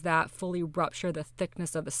tears that fully rupture the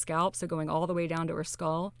thickness of the scalp, so going all the way down to her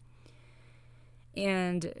skull.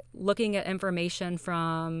 And looking at information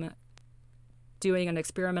from doing an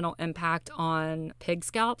experimental impact on pig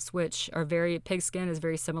scalps, which are pig skin is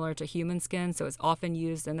very similar to human skin, so it's often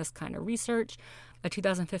used in this kind of research. A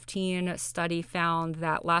 2015 study found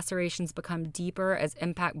that lacerations become deeper as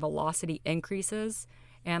impact velocity increases.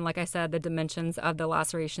 And like I said, the dimensions of the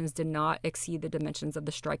lacerations did not exceed the dimensions of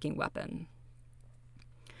the striking weapon.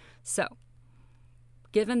 So,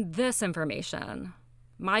 given this information,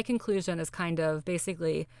 my conclusion is kind of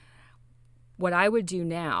basically what I would do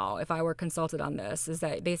now if I were consulted on this is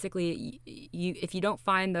that basically if you don't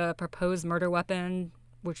find the proposed murder weapon,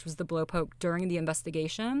 which was the blowpoke, during the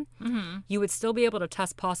investigation, you would still be able to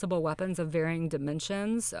test possible weapons of varying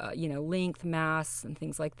dimensions, length, mass, and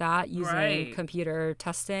things like that using computer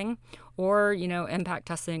testing or, impact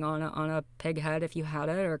testing on a pig head if you had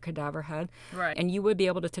it, or a cadaver head. Right. And you would be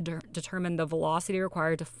able to determine the velocity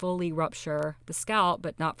required to fully rupture the scalp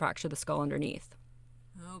but not fracture the skull underneath.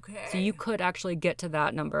 Okay. So you could actually get to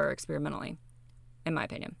that number experimentally, in my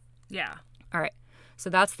opinion. Yeah. All right. So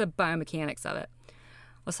that's the biomechanics of it.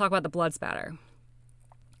 Let's talk about the blood spatter.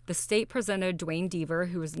 The state presented Dwayne Deaver,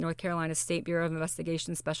 who was North Carolina State Bureau of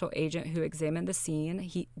Investigation special agent who examined the scene.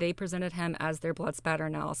 They presented him as their blood spatter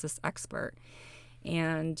analysis expert.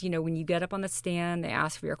 And, when you get up on the stand, they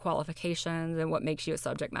ask for your qualifications and what makes you a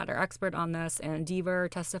subject matter expert on this. And Deaver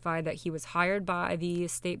testified that he was hired by the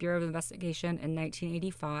State Bureau of Investigation in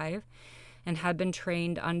 1985 and had been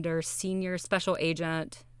trained under senior special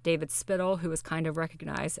agent David Spittle, who was kind of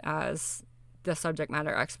recognized as the subject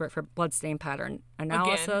matter expert for bloodstain pattern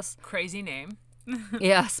analysis. Again, crazy name.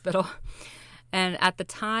 Yeah, Spittle. And at the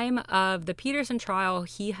time of the Peterson trial,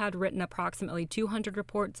 he had written approximately 200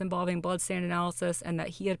 reports involving bloodstain analysis, and that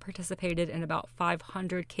he had participated in about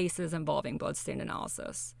 500 cases involving bloodstain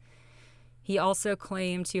analysis. He also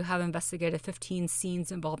claimed to have investigated 15 scenes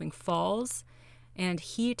involving falls, and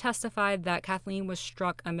he testified that Kathleen was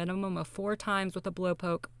struck a minimum of 4 times with a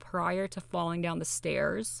blowpoke prior to falling down the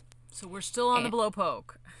stairs. So we're still on the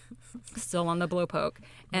blowpoke. Still on the blowpoke.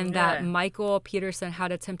 And that Michael Peterson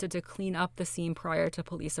had attempted to clean up the scene prior to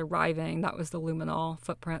police arriving. That was the luminol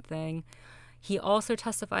footprint thing. He also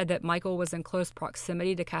testified that Michael was in close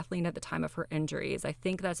proximity to Kathleen at the time of her injuries. I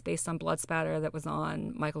think that's based on blood spatter that was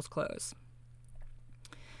on Michael's clothes.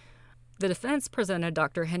 The defense presented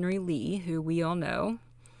Dr. Henry Lee, who we all know,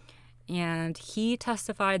 and he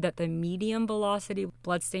testified that the medium velocity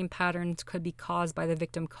bloodstain patterns could be caused by the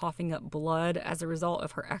victim coughing up blood as a result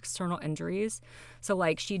of her external injuries. So,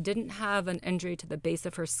 she didn't have an injury to the base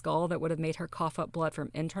of her skull that would have made her cough up blood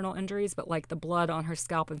from internal injuries, but the blood on her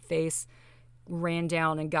scalp and face ran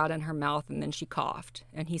down and got in her mouth, and then she coughed.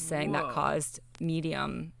 And he's saying that caused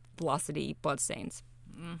medium velocity bloodstains.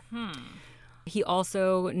 Mm-hmm. He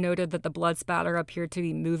also noted that the blood spatter appeared to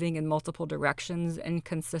be moving in multiple directions,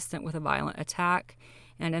 inconsistent with a violent attack.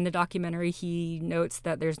 And in the documentary, he notes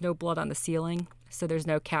that there's no blood on the ceiling, so there's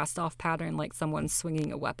no cast-off pattern like someone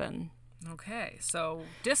swinging a weapon. Okay, so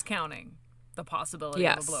discounting the possibility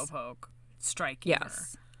of a blowpoke striking her.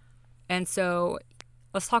 And so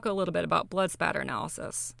let's talk a little bit about blood spatter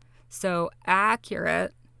analysis. So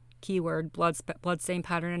accurate, keyword, bloodstain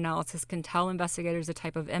pattern analysis can tell investigators the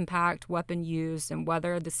type of impact, weapon used, and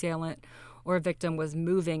whether the assailant or victim was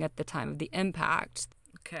moving at the time of the impact.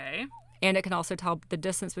 Okay. And it can also tell the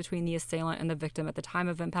distance between the assailant and the victim at the time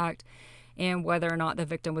of impact and whether or not the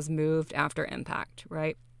victim was moved after impact,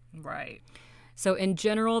 right? Right. So in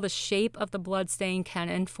general, the shape of the bloodstain can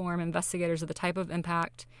inform investigators of the type of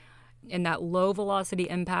impact, in that low velocity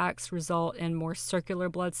impacts result in more circular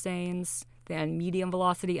bloodstains than medium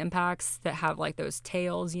velocity impacts that have those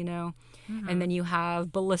tails, Mm-hmm. And then you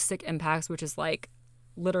have ballistic impacts, which is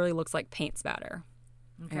literally looks like paint spatter.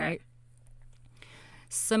 Okay. Right?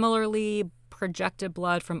 Similarly, projected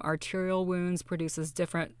blood from arterial wounds produces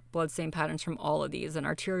different blood stain patterns from all of these. An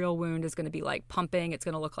arterial wound is going to be like pumping. It's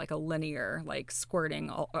going to look like a linear, like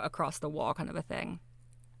squirting across the wall kind of a thing.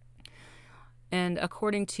 And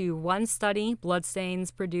according to one study, blood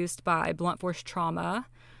stains produced by blunt force trauma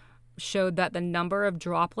showed that the number of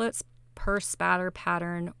droplets per spatter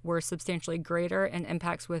pattern were substantially greater in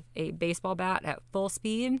impacts with a baseball bat at full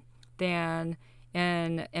speed than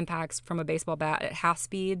in impacts from a baseball bat at half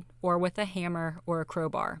speed or with a hammer or a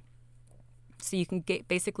crowbar. So you can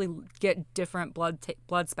basically get different blood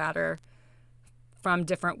spatter from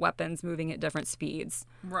different weapons moving at different speeds.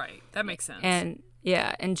 Right. That makes sense. And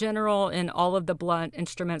yeah, in general, in all of the blunt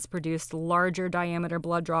instruments produced larger diameter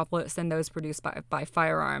blood droplets than those produced by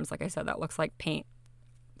firearms. Like I said, that looks like paint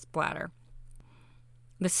splatter.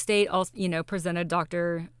 The state also, presented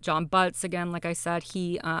Dr. John Butts again. Like I said,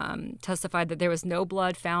 he testified that there was no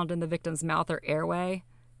blood found in the victim's mouth or airway,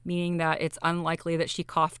 meaning that it's unlikely that she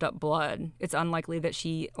coughed up blood. It's unlikely that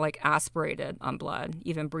she aspirated on blood,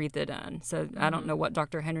 even breathed it in. So I don't know what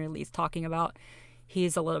Dr. Henry Lee's talking about.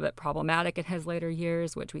 He's a little bit problematic in his later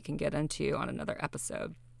years, which we can get into on another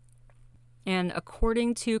episode. And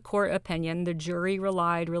according to court opinion, the jury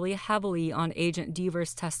relied really heavily on Agent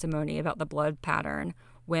Deaver's testimony about the blood pattern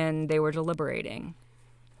when they were deliberating.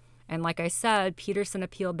 And like I said, Peterson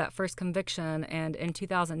appealed that first conviction, and in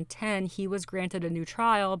 2010, he was granted a new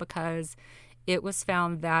trial because it was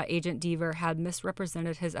found that Agent Deaver had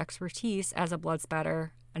misrepresented his expertise as a blood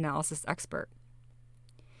spatter analysis expert.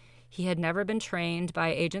 He had never been trained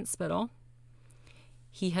by Agent Spittle.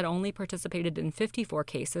 He had only participated in 54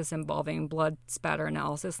 cases involving blood spatter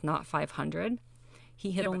analysis, not 500.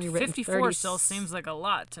 He had only written 54 still seems like a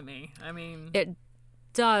lot to me. I mean, it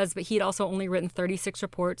does, but he'd also only written 36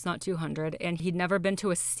 reports, not 200, and he'd never been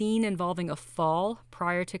to a scene involving a fall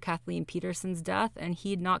prior to Kathleen Peterson's death, and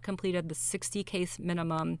he'd not completed the 60-case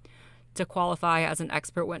minimum to qualify as an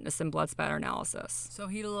expert witness in blood spatter analysis. So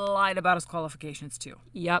he lied about his qualifications too.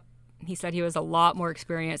 Yep. He said he was a lot more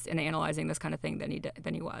experienced in analyzing this kind of thing than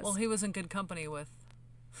he was. Well, he was in good company with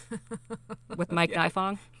Mike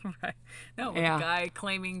Nifong. Right. No, with the guy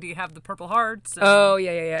claiming to have the Purple Hearts. Oh,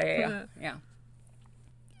 yeah.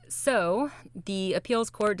 So, the appeals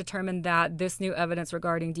court determined that this new evidence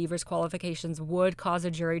regarding Deaver's qualifications would cause a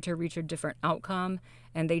jury to reach a different outcome,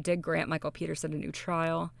 and they did grant Michael Peterson a new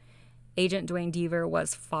trial. Agent Dwayne Deaver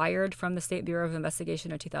was fired from the State Bureau of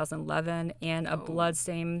Investigation in 2011, and a blood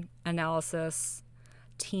stain analysis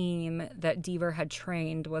team that Deaver had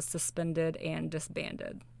trained was suspended and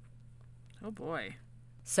disbanded. Oh, boy.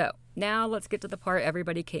 So, now let's get to the part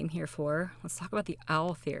everybody came here for. Let's talk about the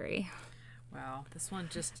owl theory. Wow, this one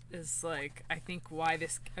just is I think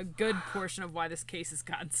a good portion of why this case has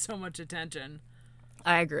gotten so much attention.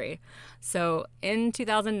 I agree. So in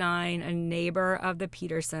 2009, a neighbor of the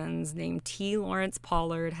Petersons named T. Lawrence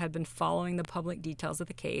Pollard had been following the public details of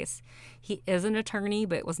the case. He is an attorney,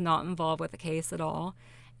 but was not involved with the case at all.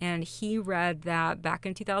 And he read that back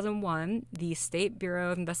in 2001, the State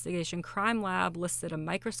Bureau of Investigation Crime Lab listed a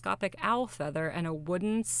microscopic owl feather and a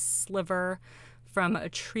wooden sliver from a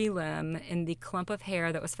tree limb in the clump of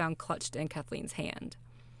hair that was found clutched in Kathleen's hand.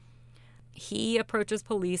 He approaches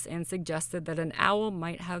police and suggested that an owl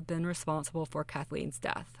might have been responsible for Kathleen's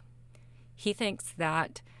death. He thinks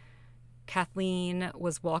that Kathleen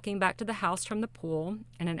was walking back to the house from the pool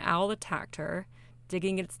and an owl attacked her,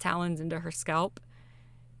 digging its talons into her scalp,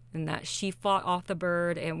 and that she fought off the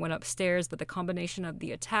bird and went upstairs, but the combination of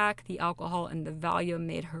the attack, the alcohol, and the Valium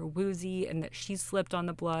made her woozy, and that she slipped on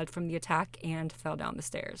the blood from the attack and fell down the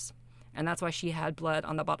stairs. And that's why she had blood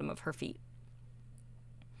on the bottom of her feet,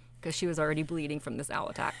 because she was already bleeding from this owl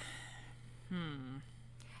attack.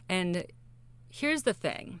 And here's the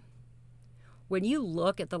thing. When you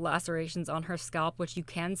look at the lacerations on her scalp, which you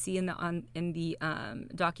can see in the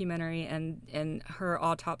documentary, and in her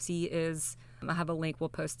autopsy is, I have a link we'll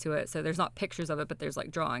post to it. So there's not pictures of it, but there's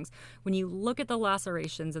drawings. When you look at the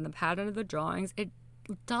lacerations and the pattern of the drawings, it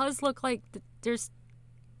does look like there's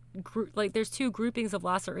two groupings of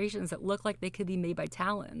lacerations that look like they could be made by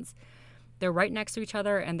talons. They're right next to each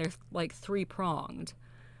other, and they're three-pronged.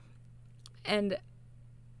 And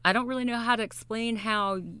I don't really know how to explain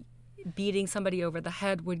how beating somebody over the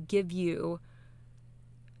head would give you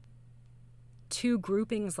two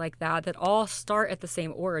groupings like that all start at the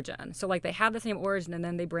same origin. So they have the same origin, and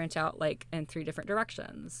then they branch out in three different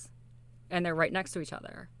directions, and they're right next to each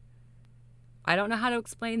other. I don't know how to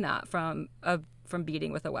explain that from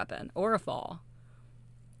beating with a weapon or a fall.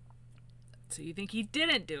 So you think he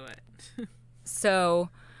didn't do it? So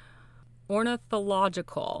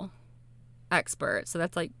ornithological experts, so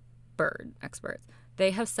that's bird experts,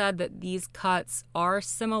 They have said that these cuts are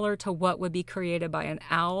similar to what would be created by an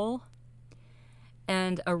owl.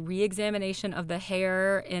 And a re-examination of the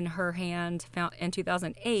hair in her hand found in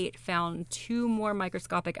 2008 found 2 more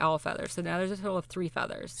microscopic owl feathers. So now there's a total of 3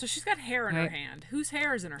 feathers. So she's got hair in her hand. Whose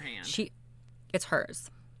hair is in her hand? It's hers.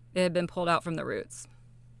 It had been pulled out from the roots.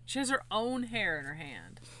 She has her own hair in her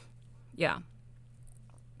hand. Yeah.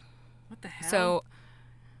 What the hell? So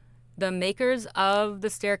the makers of the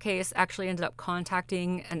staircase actually ended up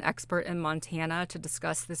contacting an expert in Montana to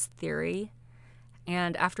discuss this theory.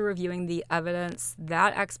 And after reviewing the evidence,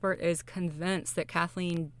 that expert is convinced that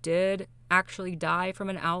Kathleen did actually die from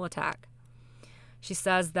an owl attack. She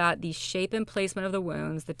says that the shape and placement of the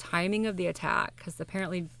wounds, the timing of the attack, because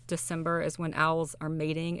apparently December is when owls are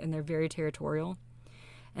mating and they're very territorial,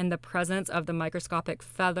 and the presence of the microscopic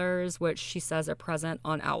feathers, which she says are present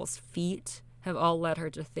on owls' feet, have all led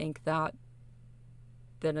her to think that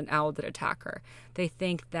an owl did attack her. They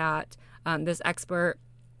think that this expert...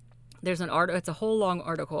 There's an article, it's a whole long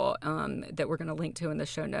article that we're going to link to in the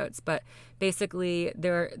show notes, but basically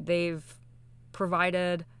they've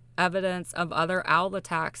provided evidence of other owl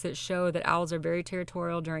attacks that show that owls are very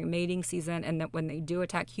territorial during mating season, and that when they do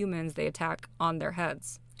attack humans, they attack on their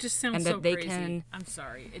heads. Just sounds and that so they crazy. Can, I'm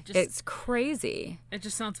sorry. It's crazy. It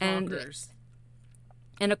just sounds bonkers.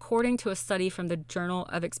 And according to a study from the Journal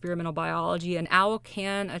of Experimental Biology, an owl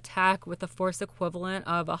can attack with a force equivalent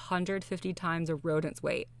of 150 times a rodent's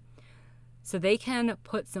weight. So they can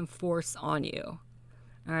put some force on you, all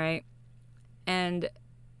right? And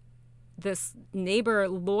this neighbor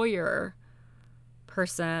lawyer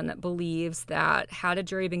person believes that had a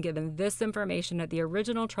jury been given this information at the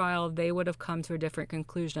original trial, they would have come to a different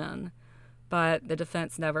conclusion. But the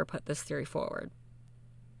defense never put this theory forward.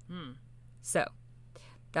 So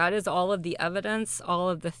that is all of the evidence, all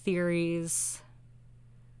of the theories.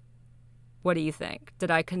 What do you think? Did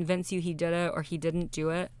I convince you he did it or he didn't do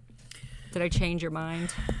it? Did I change your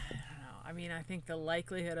mind? I don't know. I mean, I think the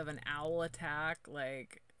likelihood of an owl attack,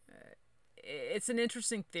 like, it's an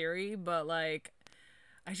interesting theory, but, like,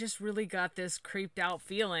 I just really got this creeped out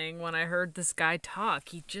feeling when I heard this guy talk.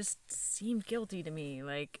 He just seemed guilty to me.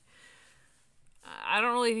 Like, I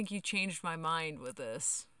don't really think you changed my mind with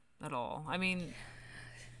this at all. I mean...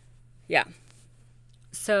 Yeah.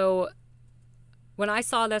 So, when I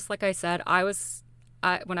saw this, like I said,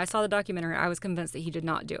 when I saw the documentary, I was convinced that he did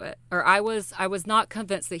not do it. Or I was not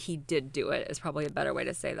convinced that he did do it, is probably a better way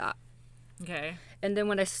to say that. Okay. And then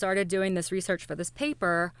when I started doing this research for this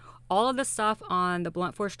paper, all of the stuff on the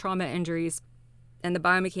blunt force trauma injuries and the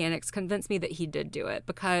biomechanics convinced me that he did do it.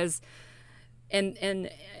 Because, and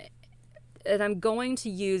I'm going to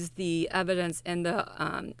use the evidence in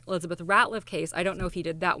the Elizabeth Ratliff case. I don't know if he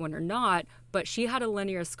did that one or not, but she had a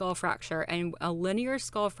linear skull fracture, and a linear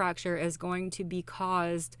skull fracture is going to be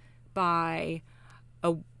caused by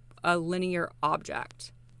a linear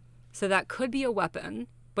object. So that could be a weapon,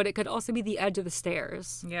 but it could also be the edge of the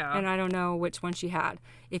stairs. Yeah. And I don't know which one she had.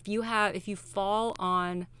 If you fall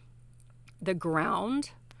on the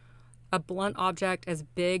ground, a blunt object as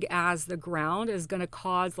big as the ground is going to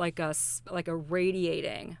cause like a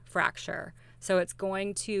radiating fracture. So it's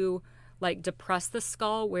going to like depress the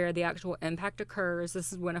skull where the actual impact occurs.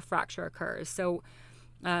 This is when a fracture occurs. So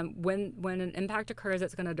when an impact occurs,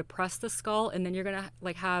 it's going to depress the skull, and then you're going to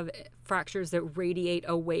like have fractures that radiate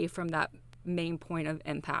away from that main point of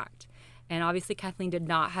impact. And obviously Kathleen did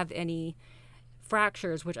not have any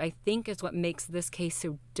fractures, which I think is what makes this case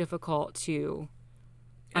so difficult to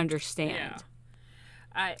understand.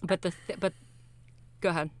 Yeah. But go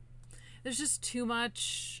ahead. There's just too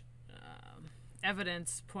much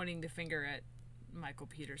evidence pointing the finger at Michael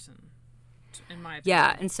Peterson, in my opinion.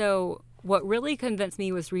 Yeah, and so what really convinced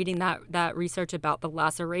me was reading that research about the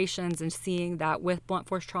lacerations and seeing that with blunt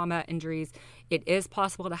force trauma injuries, it is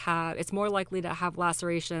possible to have, it's more likely to have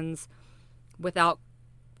lacerations without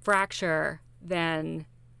fracture than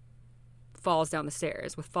falls down the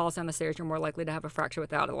stairs. With falls down the stairs, you're more likely to have a fracture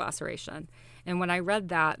without a laceration. And when I read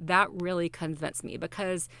that really convinced me,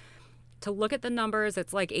 because to look at the numbers,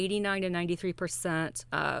 it's like 89 to 93%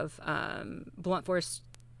 of blunt force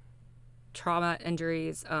trauma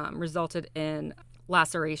injuries resulted in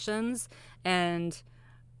lacerations. And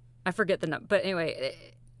I forget the number, but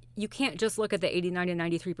anyway, you can't just look at the 89 to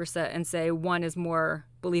 93% and say one is more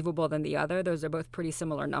believable than the other. Those are both pretty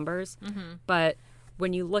similar numbers. Mm-hmm. But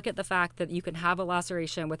when you look at the fact that you can have a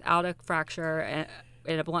laceration without a fracture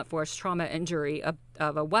in a blunt force trauma injury of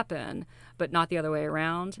a weapon, but not the other way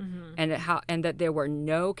around, mm-hmm. and that there were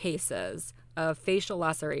no cases of facial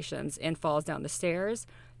lacerations in falls down the stairs,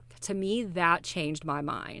 to me, that changed my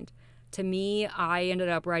mind. to me, I ended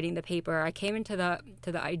up writing the paper. I came into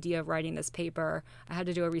the idea of writing this paper. I had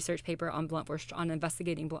to do a research paper on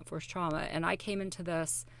investigating blunt force trauma, and I came into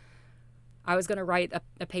this. I was going to write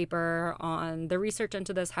a paper on the research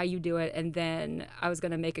into this, how you do it, and then I was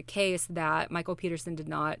going to make a case that Michael Peterson did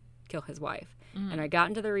not kill his wife. And I got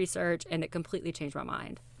into the research, and it completely changed my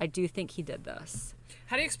mind. I do think he did this.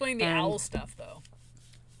 How do you explain the owl stuff, though?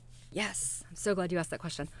 Yes, I'm so glad you asked that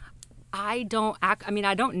question. I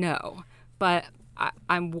don't know, but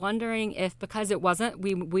I'm wondering if, because it wasn't,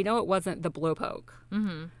 we know it wasn't the blowpoke,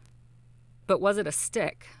 but was it a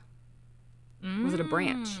stick? Was it a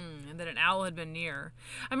branch? And that an owl had been near.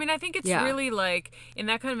 I mean, I think it's really like in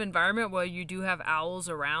that kind of environment where you do have owls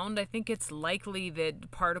around, I think it's likely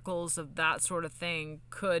that particles of that sort of thing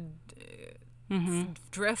could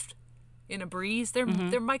drift in a breeze. They're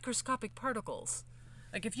microscopic particles.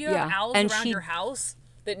 Like if you have owls around your house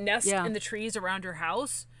that nest in the trees around your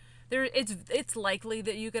house, it's likely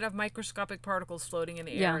that you could have microscopic particles floating in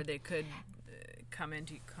the air that could come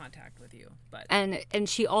into contact with you. But and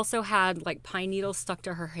she also had like pine needles stuck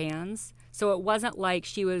to her hands, so it wasn't like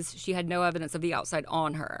she had no evidence of the outside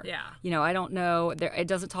on her. I don't know, it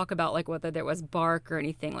doesn't talk about like whether there was bark or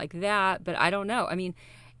anything like that, but I don't know. I mean,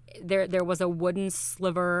 there was a wooden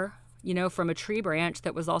sliver, from a tree branch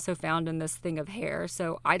that was also found in this thing of hair.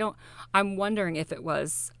 So I'm wondering if it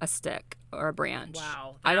was a stick or a branch.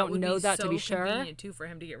 Wow. I don't know that to be sure. Convenient too for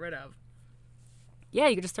him to get rid of. Yeah,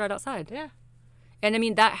 you could just throw it outside. Yeah. And I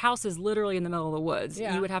mean, that house is literally in the middle of the woods.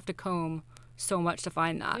 Yeah. You would have to comb so much to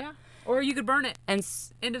find that. Yeah. Or you could burn it. And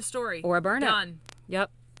end of story. Or burn Done. it.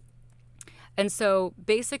 Yep. And so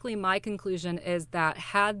basically my conclusion is that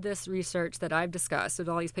had this research that I've discussed with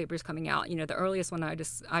all these papers coming out, the earliest one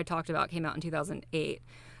I talked about came out in 2008,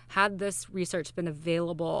 had this research been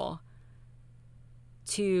available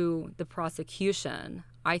to the prosecution,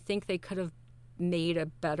 I think they could have made a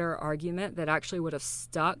better argument that actually would have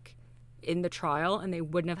stuck in the trial, and they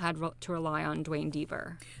wouldn't have had to rely on Duane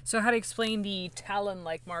Deaver. So how to explain the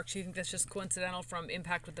talon-like marks? Do you think that's just coincidental from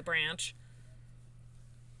impact with the branch?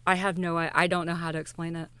 I don't know how to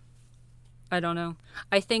explain it. I don't know.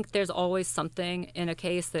 I think there's always something in a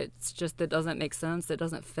case that doesn't make sense, that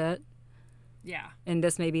doesn't fit. Yeah. And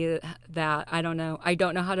this may be that. I don't know. I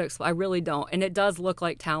don't know how to explain. I really don't. And it does look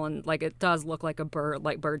like talon, like it does look like a bird,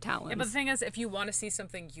 like bird talons. Yeah, but the thing is, if you want to see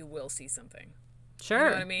something, you will see something. Sure. You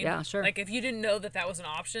know what I mean? Yeah, sure. Like if you didn't know that was an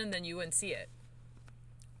option, then you wouldn't see it.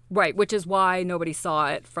 Right, which is why nobody saw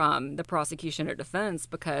it from the prosecution or defense,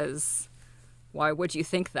 because why would you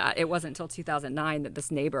think that? It wasn't until 2009 that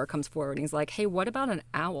this neighbor comes forward and he's like, hey, what about an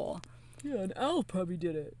owl? Yeah, an owl probably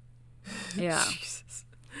did it. Yeah. Jesus.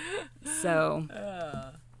 So,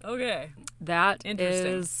 okay. That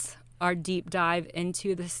is our deep dive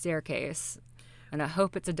into the staircase. And I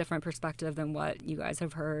hope it's a different perspective than what you guys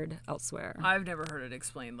have heard elsewhere. I've never heard it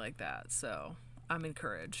explained like that, so I'm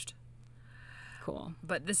encouraged. Cool.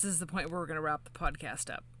 But this is the point where we're going to wrap the podcast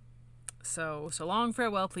up. So long,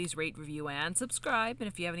 farewell. Please rate, review, and subscribe. And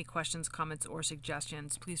if you have any questions, comments, or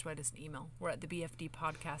suggestions, please write us an email. We're at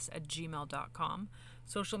thebfdpodcast@gmail.com.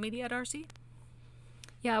 Social media at RC?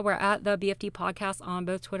 Yeah, we're at the BFD Podcast on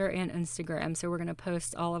both Twitter and Instagram. So we're going to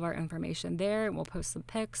post all of our information there, and we'll post some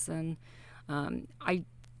pics. And I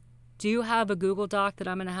do have a Google Doc that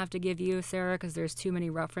I'm going to have to give you, Sarah, because there's too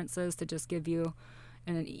many references to just give you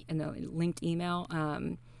in a linked email.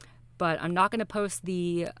 But I'm not going to post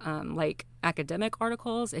the academic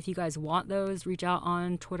articles. If you guys want those, reach out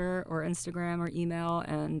on Twitter or Instagram or email,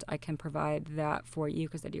 and I can provide that for you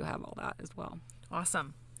because I do have all that as well.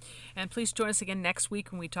 Awesome. And please join us again next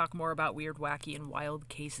week when we talk more about weird, wacky, and wild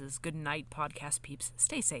cases. Good night, podcast peeps.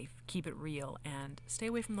 Stay safe, keep it real, and stay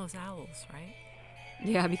away from those owls, right?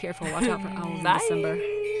 Yeah, be careful. Watch out for owls in December.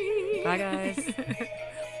 Bye, guys.